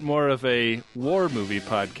little bit more of a war movie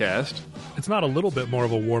podcast. It's not a little bit more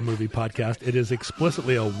of a war movie podcast. It is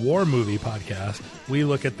explicitly a war movie podcast. We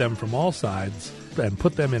look at them from all sides and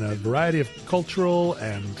put them in a variety of cultural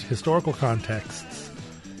and historical contexts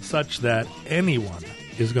such that anyone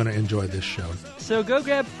is going to enjoy this show. So go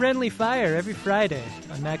grab Friendly Fire every Friday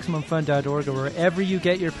on MaximumFun.org or wherever you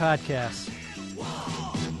get your podcasts.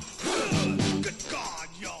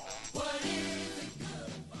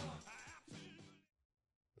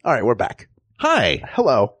 All right, we're back. Hi.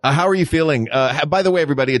 Hello. How are you feeling? By the way,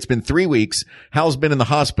 everybody, it's been 3 weeks. Hal's been in the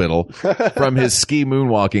hospital from his ski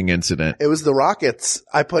moonwalking incident. It was the Rockets.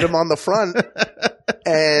 I put him on the front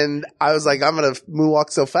and I was like, I'm going to moonwalk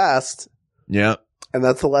so fast. Yeah. And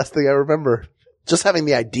that's the last thing I remember. Just having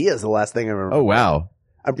the idea is the last thing I remember. Oh, wow.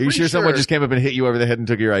 Are you sure someone just came up and hit you over the head and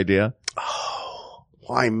took your idea? Oh,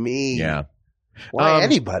 why me? Yeah. Why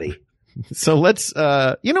anybody? So let's,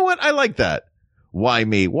 you know what? I like that. Why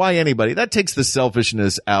me? Why anybody? That takes the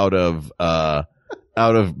selfishness out of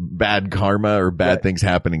bad karma or bad things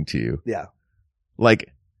happening to you. Yeah.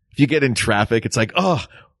 Like, if you get in traffic, it's like, oh,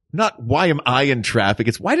 not why am I in traffic?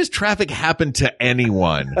 It's why does traffic happen to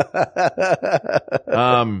anyone?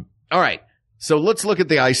 All right. So let's look at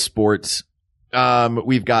the ice sports.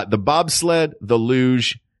 We've got the bobsled, the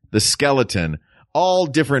luge, the skeleton. All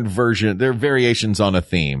different versions. They're variations on a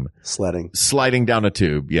theme. Sliding down a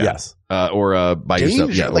tube. Yeah. Yes. Or by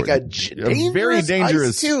yourself. Yeah. Like a very dangerous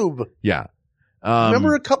ice tube. Yeah.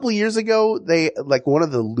 Remember a couple of years ago, one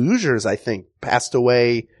of the lugers, I think, passed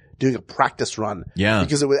away doing a practice run. Yeah.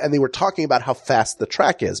 Because and they were talking about how fast the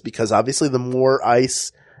track is, because obviously the more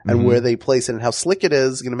ice and where they place it and how slick it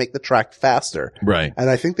is going to make the track faster. Right. And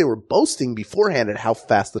I think they were boasting beforehand at how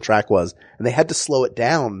fast the track was, and they had to slow it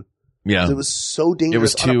down. Yeah. It was so dangerous. It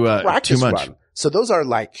was too much. Run. So those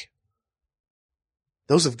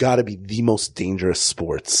have got to be the most dangerous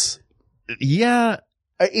sports. Yeah.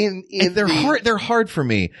 They're hard for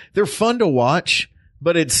me. They're fun to watch,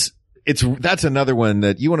 but that's another one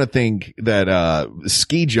that you want to think that,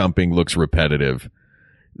 ski jumping looks repetitive.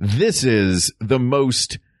 This is the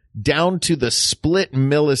most down to the split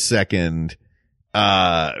millisecond,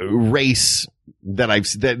 race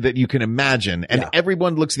that you can imagine. And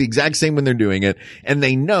everyone looks the exact same when they're doing it. And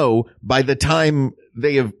they know by the time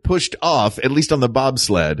they have pushed off, at least on the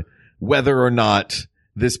bobsled, whether or not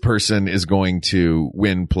this person is going to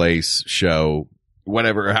win, place, show,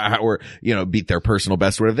 whatever, or, beat their personal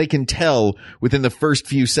best, or whatever. They can tell within the first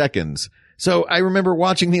few seconds. So I remember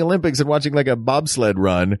watching the Olympics and watching like a bobsled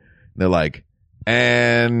run. They're like,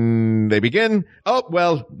 and they begin. Oh,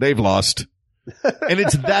 well, they've lost. And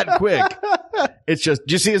it's that quick. It's just,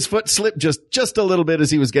 do you see his foot slip just a little bit as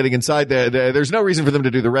he was getting inside there? There's no reason for them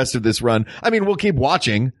to do the rest of this run. I mean, we'll keep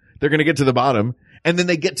watching. They're going to get to the bottom, and then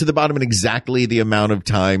they get to the bottom in exactly the amount of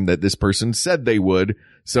time that this person said they would.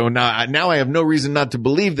 So now I have no reason not to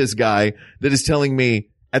believe this guy that is telling me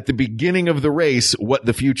at the beginning of the race what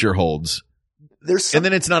the future holds. And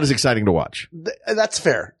then it's not as exciting to watch. That's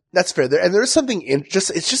fair. That's fair. And there's something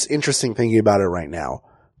it's just interesting thinking about it right now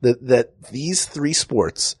that these three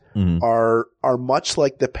sports are much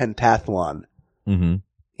like the pentathlon. Mm-hmm.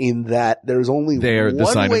 In that there's only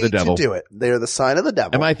one way to do it. They're the sign of the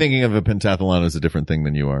devil. Am I thinking of a pentathlon as a different thing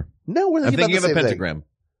than you are? No, we're I'm thinking about the of a same pentagram. Thing.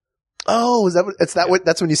 Oh,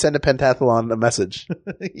 that's when you send a pentathlon a message.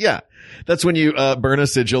 Yeah. That's when you burn a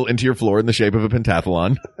sigil into your floor in the shape of a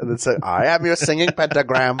pentathlon. And then say, I am your singing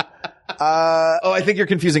pentagram. I think you're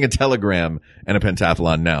confusing a telegram and a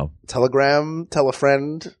pentathlon now. Telegram, tell a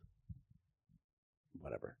friend.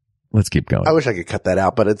 Whatever. Let's keep going. I wish I could cut that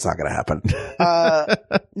out, but it's not going to happen.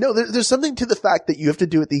 No, there's something to the fact that you have to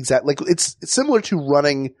do it the exact, like it's similar to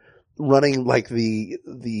running like the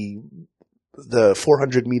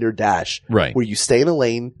 400 meter dash, right? Where you stay in a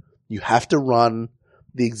lane, you have to run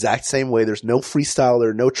the exact same way. There's no freestyle,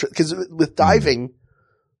 there are no because with diving,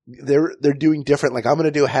 they're doing different. Like I'm going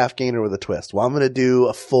to do a half gainer with a twist. Well, I'm going to do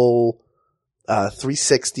a full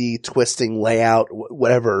 360 twisting layout,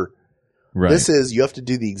 whatever. Right. This is you have to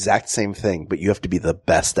do the exact same thing, but you have to be the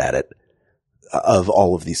best at it of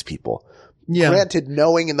all of these people. Yeah. Granted,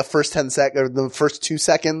 knowing in the first 10 seconds or the first 2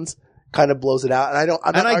 seconds kind of blows it out. And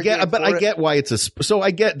I get why it's so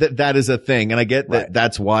I get that is a thing, and I get that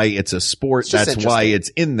that's why it's a sport. That's why it's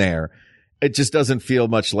in there. It just doesn't feel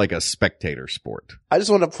much like a spectator sport. I just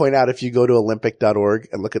want to point out, if you go to Olympic.org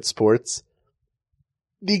and look at sports,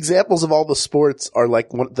 the examples of all the sports are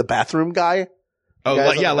like the bathroom guy. Oh,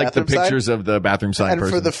 like the pictures of the bathroom sign person.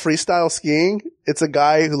 And for the freestyle skiing, it's a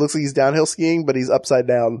guy who looks like he's downhill skiing, but he's upside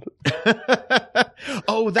down.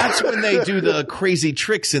 Oh, that's when they do the crazy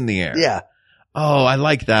tricks in the air. Yeah. Oh, I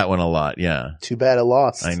like that one a lot. Yeah. Too bad I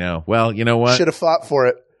lost. I know. Well, you know what? Should have fought for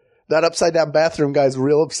it. That upside down bathroom guy's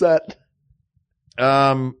real upset.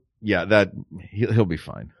 Yeah, that he'll be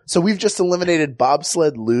fine. So we've just eliminated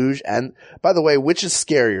bobsled, luge, and by the way, which is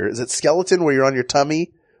scarier? Is it skeleton where you're on your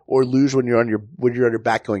tummy, or luge when you're on your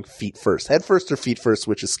back going feet first? Head first or feet first,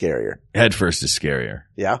 which is scarier? Head first is scarier.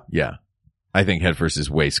 Yeah? Yeah. I think head first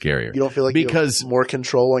is way scarier. You don't feel like you have more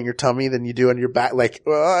control on your tummy than you do on your back? Like,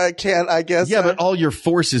 I can't, I guess. Yeah, but all your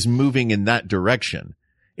force is moving in that direction.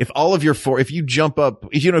 If all of your if you jump up,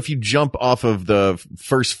 if you jump off of the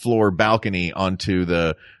first floor balcony onto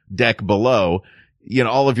the deck below,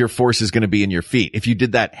 all of your force is going to be in your feet. If you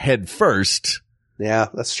did that head first. Yeah,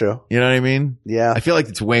 that's true. You know what I mean? Yeah. I feel like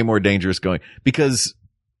it's way more dangerous because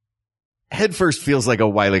head first feels like a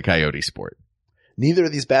Wile E. Coyote sport. Neither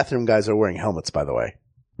of these bathroom guys are wearing helmets, by the way.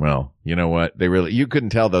 Well, you know what? You couldn't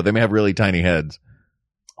tell though. They may have really tiny heads.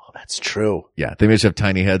 Oh, that's true. Yeah. They may just have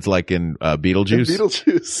tiny heads like in Beetlejuice.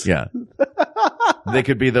 Beetlejuice. Yeah. They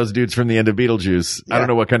could be those dudes from the end of Beetlejuice. Yeah. I don't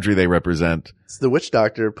know what country they represent. It's the witch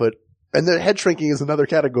doctor and the head shrinking is another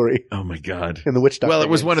category. Oh my God. In the witch doctor. Well, it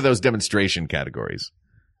was one of those demonstration categories.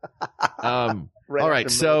 All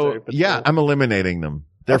right. So yeah, I'm eliminating them.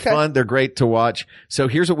 They're fun. They're great to watch. So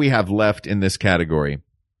here's what we have left in this category.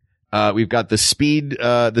 We've got the speed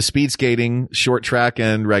skating, short track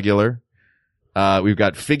and regular. We've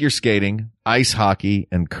got figure skating, ice hockey,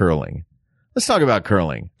 and curling. Let's talk about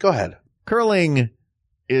curling. Go ahead. Curling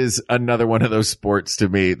is another one of those sports to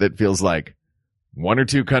me that feels like one or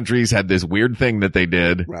two countries had this weird thing that they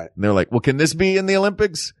did. Right. And they're like, well, can this be in the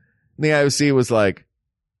Olympics? And the IOC was like,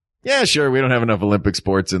 yeah, sure. We don't have enough Olympic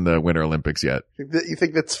sports in the Winter Olympics yet. You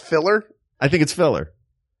think that's filler? I think it's filler.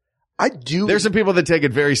 I do. There's some people that take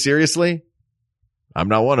it very seriously. I'm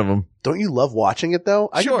not one of them. Don't you love watching it though?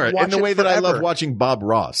 Sure. In the way that I love watching Bob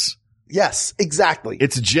Ross. Yes, exactly.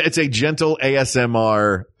 It's a gentle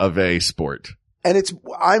ASMR of a sport. And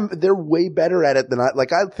they're way better at it than I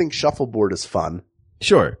think shuffleboard is fun.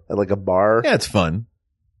 Sure. At like a bar. Yeah, it's fun.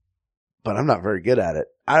 But I'm not very good at it.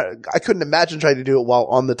 I couldn't imagine trying to do it while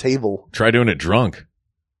on the table. Try doing it drunk.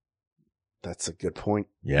 That's a good point.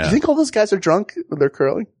 Yeah. Do you think all those guys are drunk when they're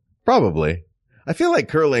curling? Probably. I feel like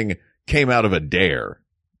curling came out of a dare.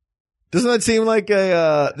 Doesn't that seem like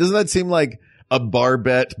a bar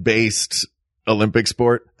bet based Olympic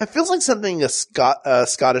sport. It feels like something a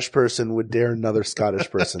Scottish person would dare another Scottish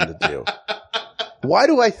person to do. Why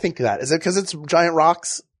do I think that? Is it because it's giant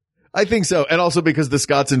rocks? I think so. And also because the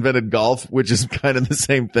Scots invented golf, which is kind of the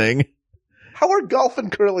same thing. How are golf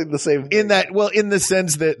and curling the same thing? In the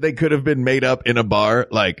sense that they could have been made up in a bar,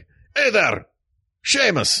 like, hey there,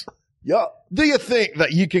 Seamus. Yeah. Do you think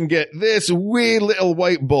that you can get this wee little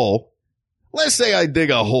white ball? Let's say I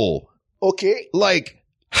dig a hole. Okay. Like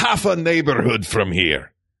half a neighborhood from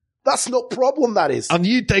here. That's no problem, that is. And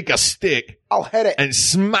you take a stick. I'll hit it. And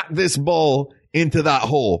smack this ball into that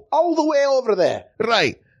hole. All the way over there.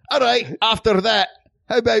 Right. All right. After that,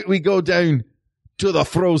 how about we go down to the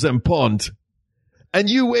frozen pond and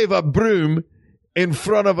you wave a broom in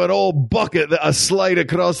front of an old bucket that I slide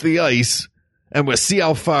across the ice and we'll see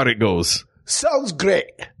how far it goes. Sounds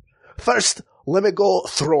great. First, let me go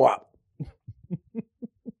throw up.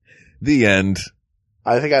 The end.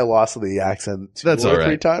 I think I lost the accent two or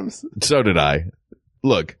three times. So did I.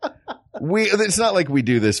 Look, it's not like we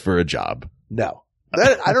do this for a job. No.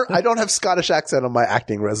 I don't have Scottish accent on my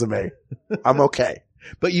acting resume. I'm okay.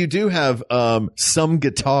 But you do have some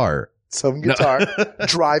guitar. Some guitar.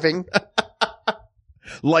 Driving.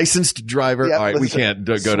 Licensed driver. Yep, all right, we can't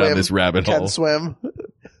go down this rabbit hole. Can swim.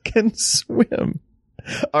 Can swim.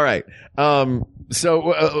 All right.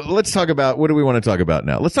 So let's talk about, what do we want to talk about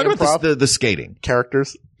now? Let's talk about the skating.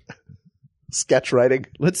 Characters. Sketch writing.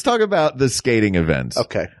 Let's talk about the skating events.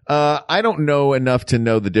 Okay. I don't know enough to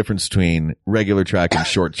know the difference between regular track and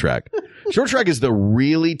short track. Short track is the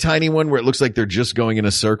really tiny one where it looks like they're just going in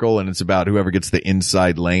a circle and it's about whoever gets the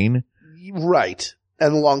inside lane. Right.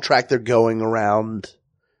 And the long track, they're going around.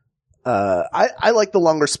 I like the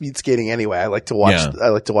longer speed skating anyway. I like to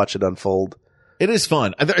watch it unfold. It is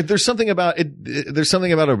fun. There's something about it. There's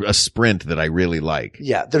something about a sprint that I really like.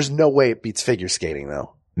 Yeah. There's no way it beats figure skating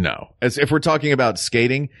though. No. As if we're talking about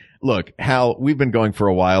skating, look, Hal, we've been going for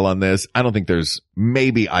a while on this. I don't think there's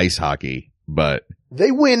maybe ice hockey, but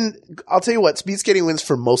they win. I'll tell you what, speed skating wins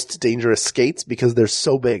for most dangerous skates because they're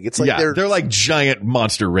so big. It's like they're like giant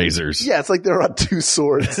monster razors. Yeah. It's like they're on two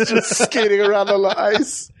swords just skating around on the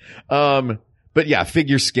ice. But yeah,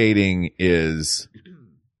 figure skating is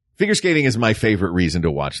my favorite reason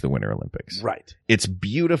to watch the Winter Olympics. Right. It's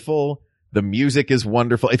beautiful. The music is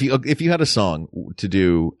wonderful. If you had a song to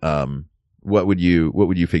do, what would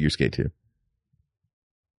you figure skate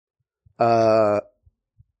to?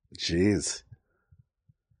 Geez.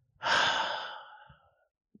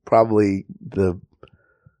 Probably the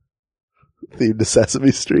theme to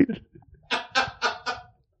Sesame Street.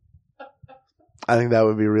 I think that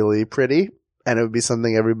would be really pretty and it would be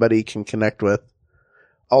something everybody can connect with.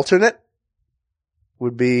 Alternate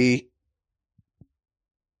would be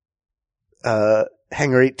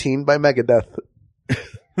Hangar 18 by Megadeth.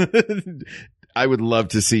 I would love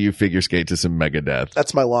to see you figure skate to some Megadeth.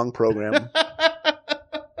 That's my long program.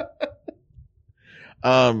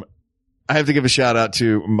 I have to give a shout out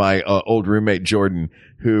to my old roommate Jordan,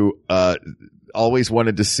 who always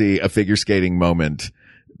wanted to see a figure skating moment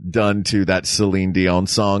done to that Celine Dion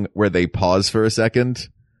song where they pause for a second.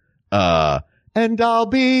 And I'll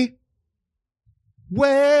be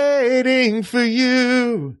waiting for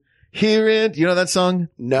you. Hear it. You know that song?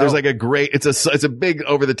 No. There's like it's a big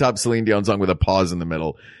over the top Celine Dion song with a pause in the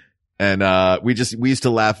middle. And, we used to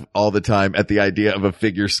laugh all the time at the idea of a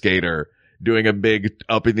figure skater doing a big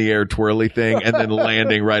up in the air twirly thing and then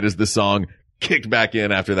landing right as the song kicked back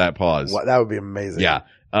in after that pause. Wow, that would be amazing. Yeah.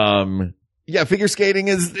 Yeah, figure skating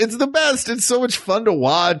it's the best. It's so much fun to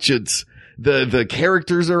watch. It's the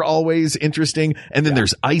characters are always interesting. And then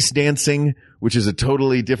there's ice dancing, which is a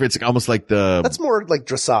totally different, it's almost like that's more like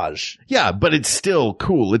dressage. Yeah, but it's still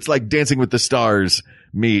cool. It's like Dancing with the Stars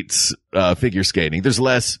meets, figure skating. There's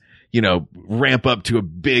less, ramp up to a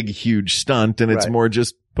big, huge stunt and it's more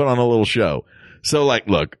just put on a little show. So like,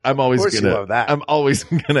 look, I'm always gonna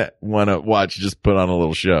want to watch just put on a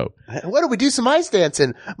little show. Why don't we do some ice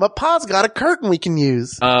dancing? My pa's got a curtain we can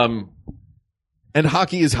use. And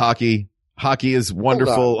hockey is hockey. Hockey is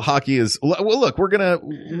wonderful. Hockey is, well, look,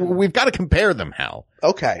 we've got to compare them, Hal.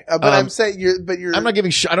 Okay. But I'm saying I'm not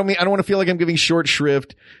giving, I don't want to feel like I'm giving short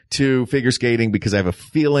shrift to figure skating because I have a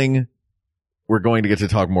feeling we're going to get to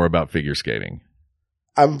talk more about figure skating.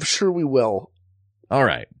 I'm sure we will. All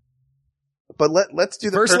right. But let's do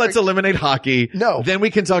the first. Let's eliminate hockey. No. Then we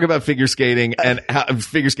can talk about figure skating and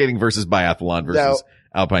figure skating versus biathlon versus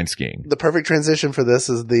alpine skiing. The perfect transition for this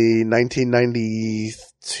is the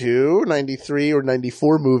 1992, 93, or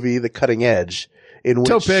 94 movie, The Cutting Edge, in which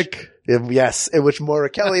Topic. In which Maura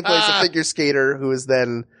Kelly plays a figure skater who is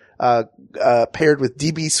then paired with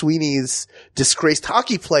DB Sweeney's disgraced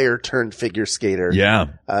hockey player turned figure skater. Yeah.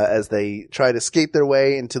 As they try to skate their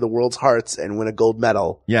way into the world's hearts and win a gold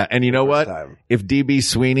medal. Yeah. And you know what? If DB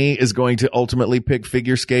Sweeney is going to ultimately pick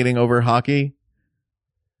figure skating over hockey.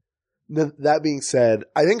 That being said,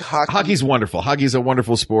 I think hockey's wonderful. Hockey's a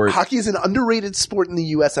wonderful sport. Hockey is an underrated sport in the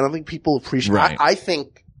U.S. I don't think people appreciate it. I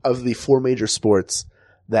think of the 4 major sports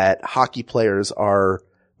that hockey players are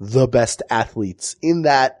the best athletes in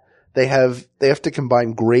that they have to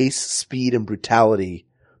combine grace, speed, and brutality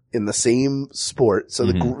in the same sport. So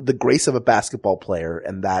the grace of a basketball player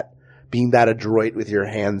and that being that adroit with your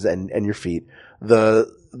hands and your feet,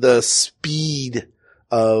 the speed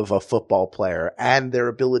of a football player and their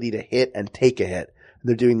ability to hit and take a hit. And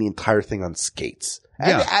they're doing the entire thing on skates.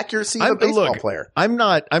 And the accuracy of a baseball player. I'm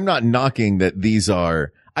not knocking that these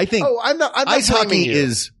are, I think I'm not ice hockey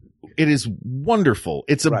is wonderful.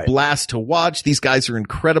 It's a blast to watch. These guys are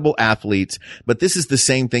incredible athletes, but this is the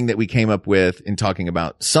same thing that we came up with in talking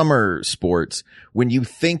about summer sports. When you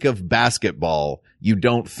think of basketball, you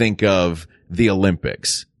don't think of the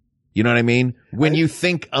Olympics. You know what I mean? When you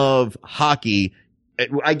think of hockey,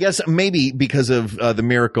 I guess maybe because of the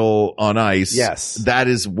Miracle on Ice. Yes. That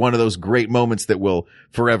is one of those great moments that will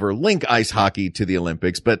forever link ice hockey to the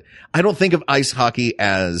Olympics. But I don't think of ice hockey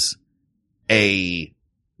as a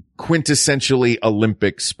quintessentially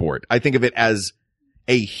Olympic sport. I think of it as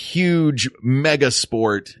a huge mega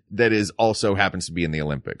sport that is also happens to be in the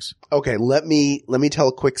Olympics. Okay. Let me tell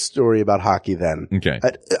a quick story about hockey then. Okay.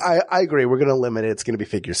 I agree. We're going to limit it. It's going to be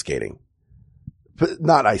figure skating, but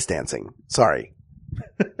not ice dancing. Sorry.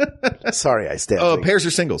 Sorry, ice dancing. Oh, pairs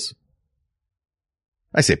or singles?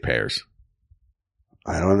 I say pairs.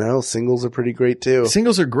 I don't know. Singles are pretty great too.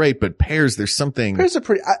 Singles are great, but pairs, there's something. Pairs are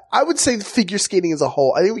pretty, I would say figure skating as a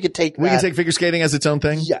whole. I think we could take that. We can take figure skating as its own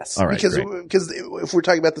thing? Yes. All right. Because if we're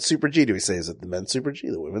talking about the Super G, do we say, is it the men's Super G,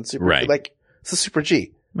 the women's Super G? Right. Like, it's the Super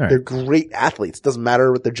G. Right. They're great athletes. Doesn't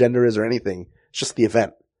matter what their gender is or anything. It's just the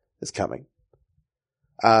event is coming.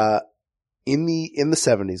 In the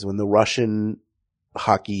 70s, when the Russian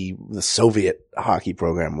hockey, the Soviet hockey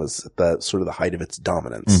program was at the sort of the height of its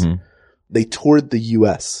dominance. They toured the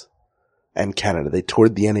US and Canada. They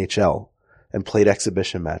toured the NHL and played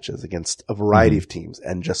exhibition matches against a variety of teams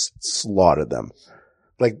and just slaughtered them.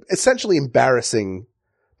 Like essentially embarrassing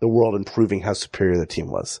the world and proving how superior the team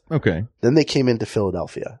was. Okay. Then they came into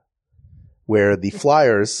Philadelphia where the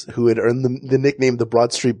Flyers, who had earned the nickname the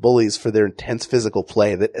Broad Street Bullies for their intense physical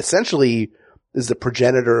play that essentially is the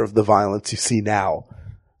progenitor of the violence you see now.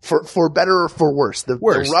 For better or for worse. The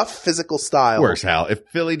rough physical style. Worse, Hal. If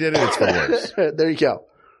Philly did it, it's for worse. There you go.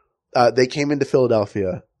 They came into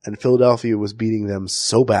Philadelphia and Philadelphia was beating them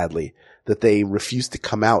so badly that they refused to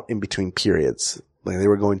come out in between periods. Like they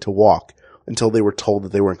were going to walk until they were told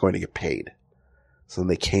that they weren't going to get paid. So then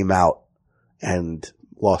they came out and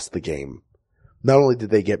lost the game. Not only did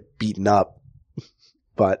they get beaten up,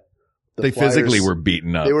 but they physically were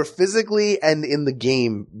beaten up. They were physically and in the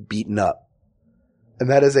game beaten up. And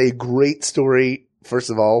that is a great story, first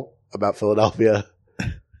of all, about Philadelphia.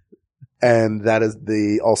 And that is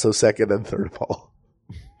the also second and third of all.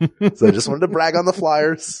 So I just wanted to brag on the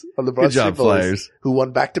Flyers, on the Broad Street Bullies, Flyers, who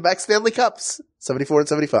won back-to-back Stanley Cups, 74 and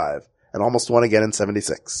 75, and almost won again in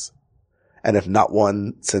 76. And have not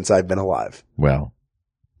won since I've been alive. Well,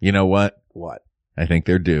 you know what? What? I think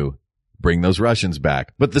they're due. Bring those Russians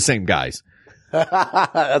back, but the same guys.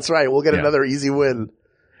 That's right. We'll get another easy win.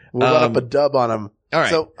 We'll run up a dub on them. All right.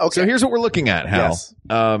 So here's what we're looking at, Hal.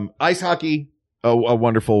 Yes. Ice hockey, a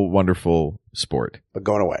wonderful, wonderful sport. But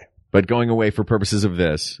going away for purposes of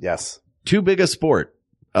this. Yes. Too big a sport.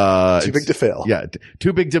 Too big to fail. Yeah.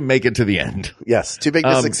 Too big to make it to the end. Yes. Too big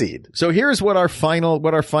to succeed. So here's what our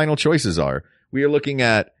final choices are. We are looking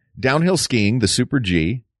at downhill skiing, the Super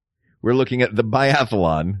G. We're looking at the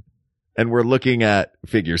biathlon, and we're looking at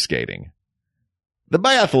figure skating. The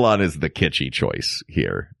biathlon is the kitschy choice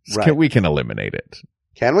here. Right. We can eliminate it.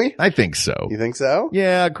 Can we? I think so. You think so?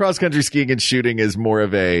 Yeah, cross-country skiing and shooting is more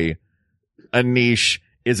of a niche,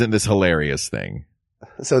 isn't this hilarious thing.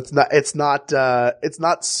 So it's not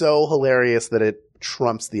so hilarious that it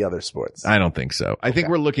trumps the other sports. I don't think so. I think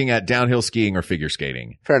we're looking at downhill skiing or figure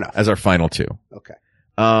skating. Fair enough. As our final two. Okay.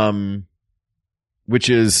 Which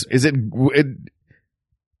is it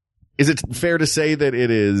fair to say that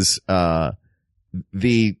it is,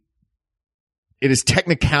 it is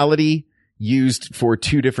technicality used for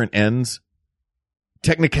two different ends?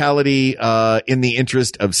 Technicality, in the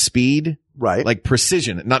interest of speed. Right. Like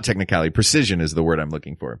precision, not technicality. Precision is the word I'm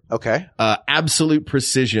looking for. Okay. Absolute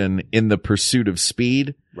precision in the pursuit of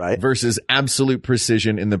speed. Right. Versus absolute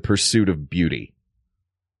precision in the pursuit of beauty.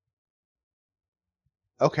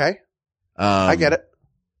 Okay. I get it.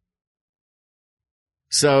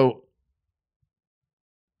 So,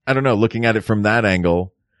 I don't know, looking at it from that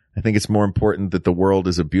angle, I think it's more important that the world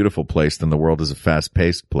is a beautiful place than the world is a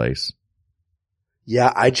fast-paced place.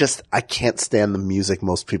 Yeah, I can't stand the music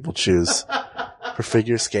most people choose for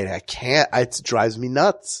figure skating. I can't. It drives me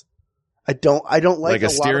nuts. I don't like a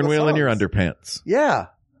steering wheel in your underpants. Yeah.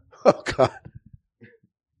 Oh God.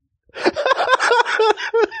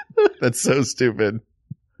 That's so stupid.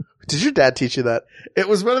 Did your dad teach you that? It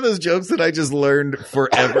was one of those jokes that I just learned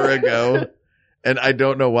forever ago, and I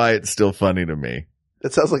don't know why it's still funny to me.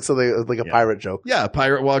 It sounds like something like a pirate joke. Yeah, a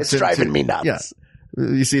pirate walks in. It's driving me nuts. Yeah.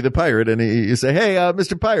 You see the pirate and you say, hey,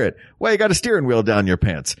 Mr. Pirate, why you got a steering wheel down your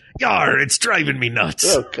pants? Yar, it's driving me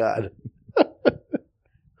nuts. Oh, God.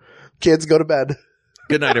 Kids, go to bed.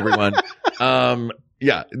 Good night, everyone.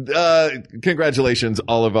 Congratulations,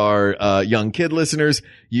 all of our young kid listeners.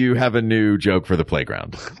 You have a new joke for the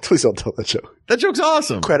playground. Please don't tell that joke. That joke's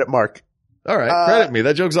awesome. Credit Mark. All right, credit me.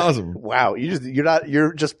 That joke's awesome. Wow,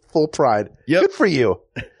 you're just full pride. Yep. Good for you.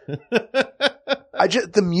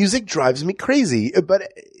 The music drives me crazy,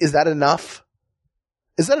 but is that enough?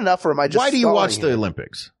 Is that enough, or am I just? Why do you watch the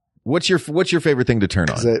Olympics? What's your favorite thing to turn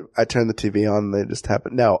on? I turn the TV on, and they just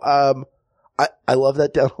happen. No, I love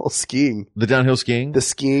that downhill skiing. The downhill skiing? The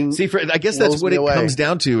skiing. See, I guess that's what it comes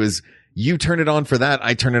down to is you turn it on for that.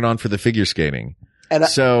 I turn it on for the figure skating. And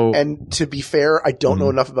to be fair, I don't know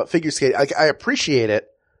enough about figure skating. I appreciate it,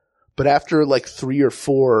 but after like if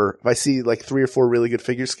I see like 3 or 4 really good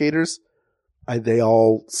figure skaters, they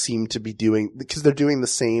all seem to be because they're doing the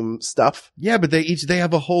same stuff. Yeah, but they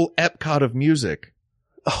have a whole epcot of music.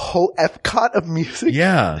 A whole epcot of music?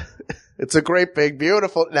 Yeah. It's a great, big,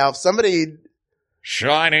 beautiful. Now, if somebody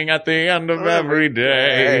shining at the end of every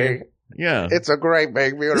day. Yeah. It's a great,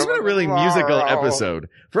 big, beautiful. This has been a really musical episode.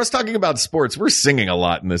 For us talking about sports, we're singing a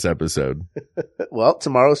lot in this episode. Well,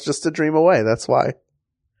 tomorrow's just a dream away. That's why.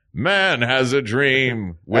 Man has a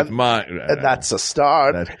dream with mind. And that's a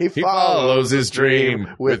start. He follows his dream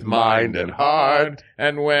with mind and heart.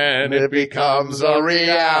 And when it becomes a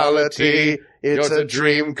reality, it's a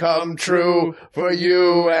dream come true for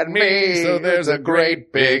you and me. So there's a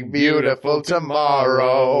great, big, beautiful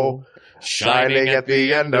tomorrow shining at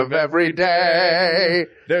the end of every day.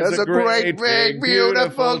 There's a great, big,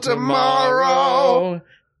 beautiful tomorrow.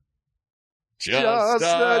 Just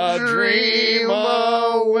a dream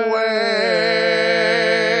away.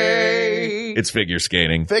 It's figure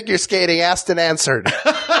skating. Figure skating asked and answered.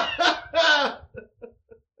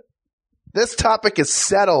 This topic is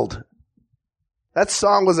settled. That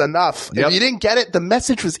song was enough. Yep. If you didn't get it, the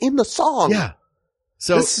message was in the song. Yeah.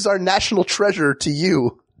 So this is our national treasure to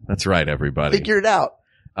you. That's right, everybody. Figure it out.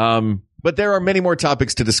 But there are many more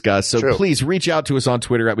topics to discuss, so True. Please reach out to us on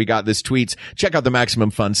Twitter at We Got This Tweets. Check out the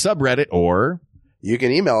Maximum Fun subreddit, or you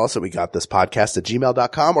can email us at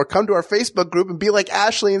wegotThisPodcast@gmail.com, or come to our Facebook group and be like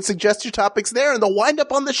Ashley and suggest your topics there, and they'll wind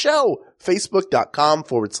up on the show.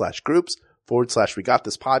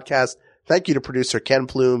 Facebook.com/groups/WeGotThisPodcast. Thank you to producer Ken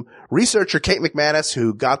Plume, researcher Kate McManus,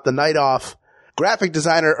 who got the night off, graphic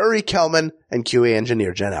designer Uri Kelman, and QA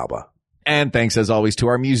engineer Jen Alba. And thanks, as always, to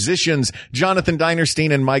our musicians, Jonathan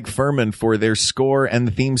Dinerstein and Mike Furman, for their score and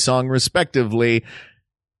the theme song, respectively.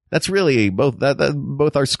 That's really both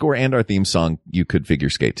our score and our theme song you could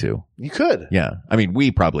figure skate to. You could. Yeah. I mean,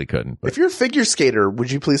 we probably couldn't. But if you're a figure skater,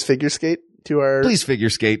 would you please figure skate to our... Please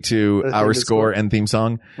figure skate to our score and theme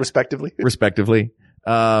song. Respectively.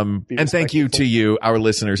 And thank you to you, our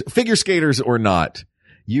listeners, figure skaters or not.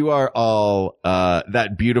 You are all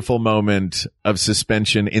that beautiful moment of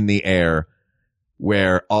suspension in the air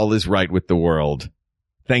where all is right with the world.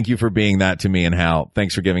 Thank you for being that to me and Hal.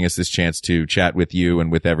 Thanks for giving us this chance to chat with you and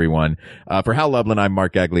with everyone. For Hal Lublin, I'm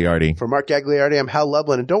Mark Gagliardi. For Mark Gagliardi, I'm Hal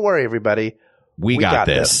Lublin. And don't worry, everybody. We got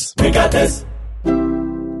this. We got this.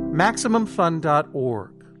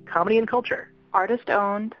 MaximumFun.org. Comedy and culture. Artist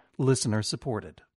owned. Listener supported.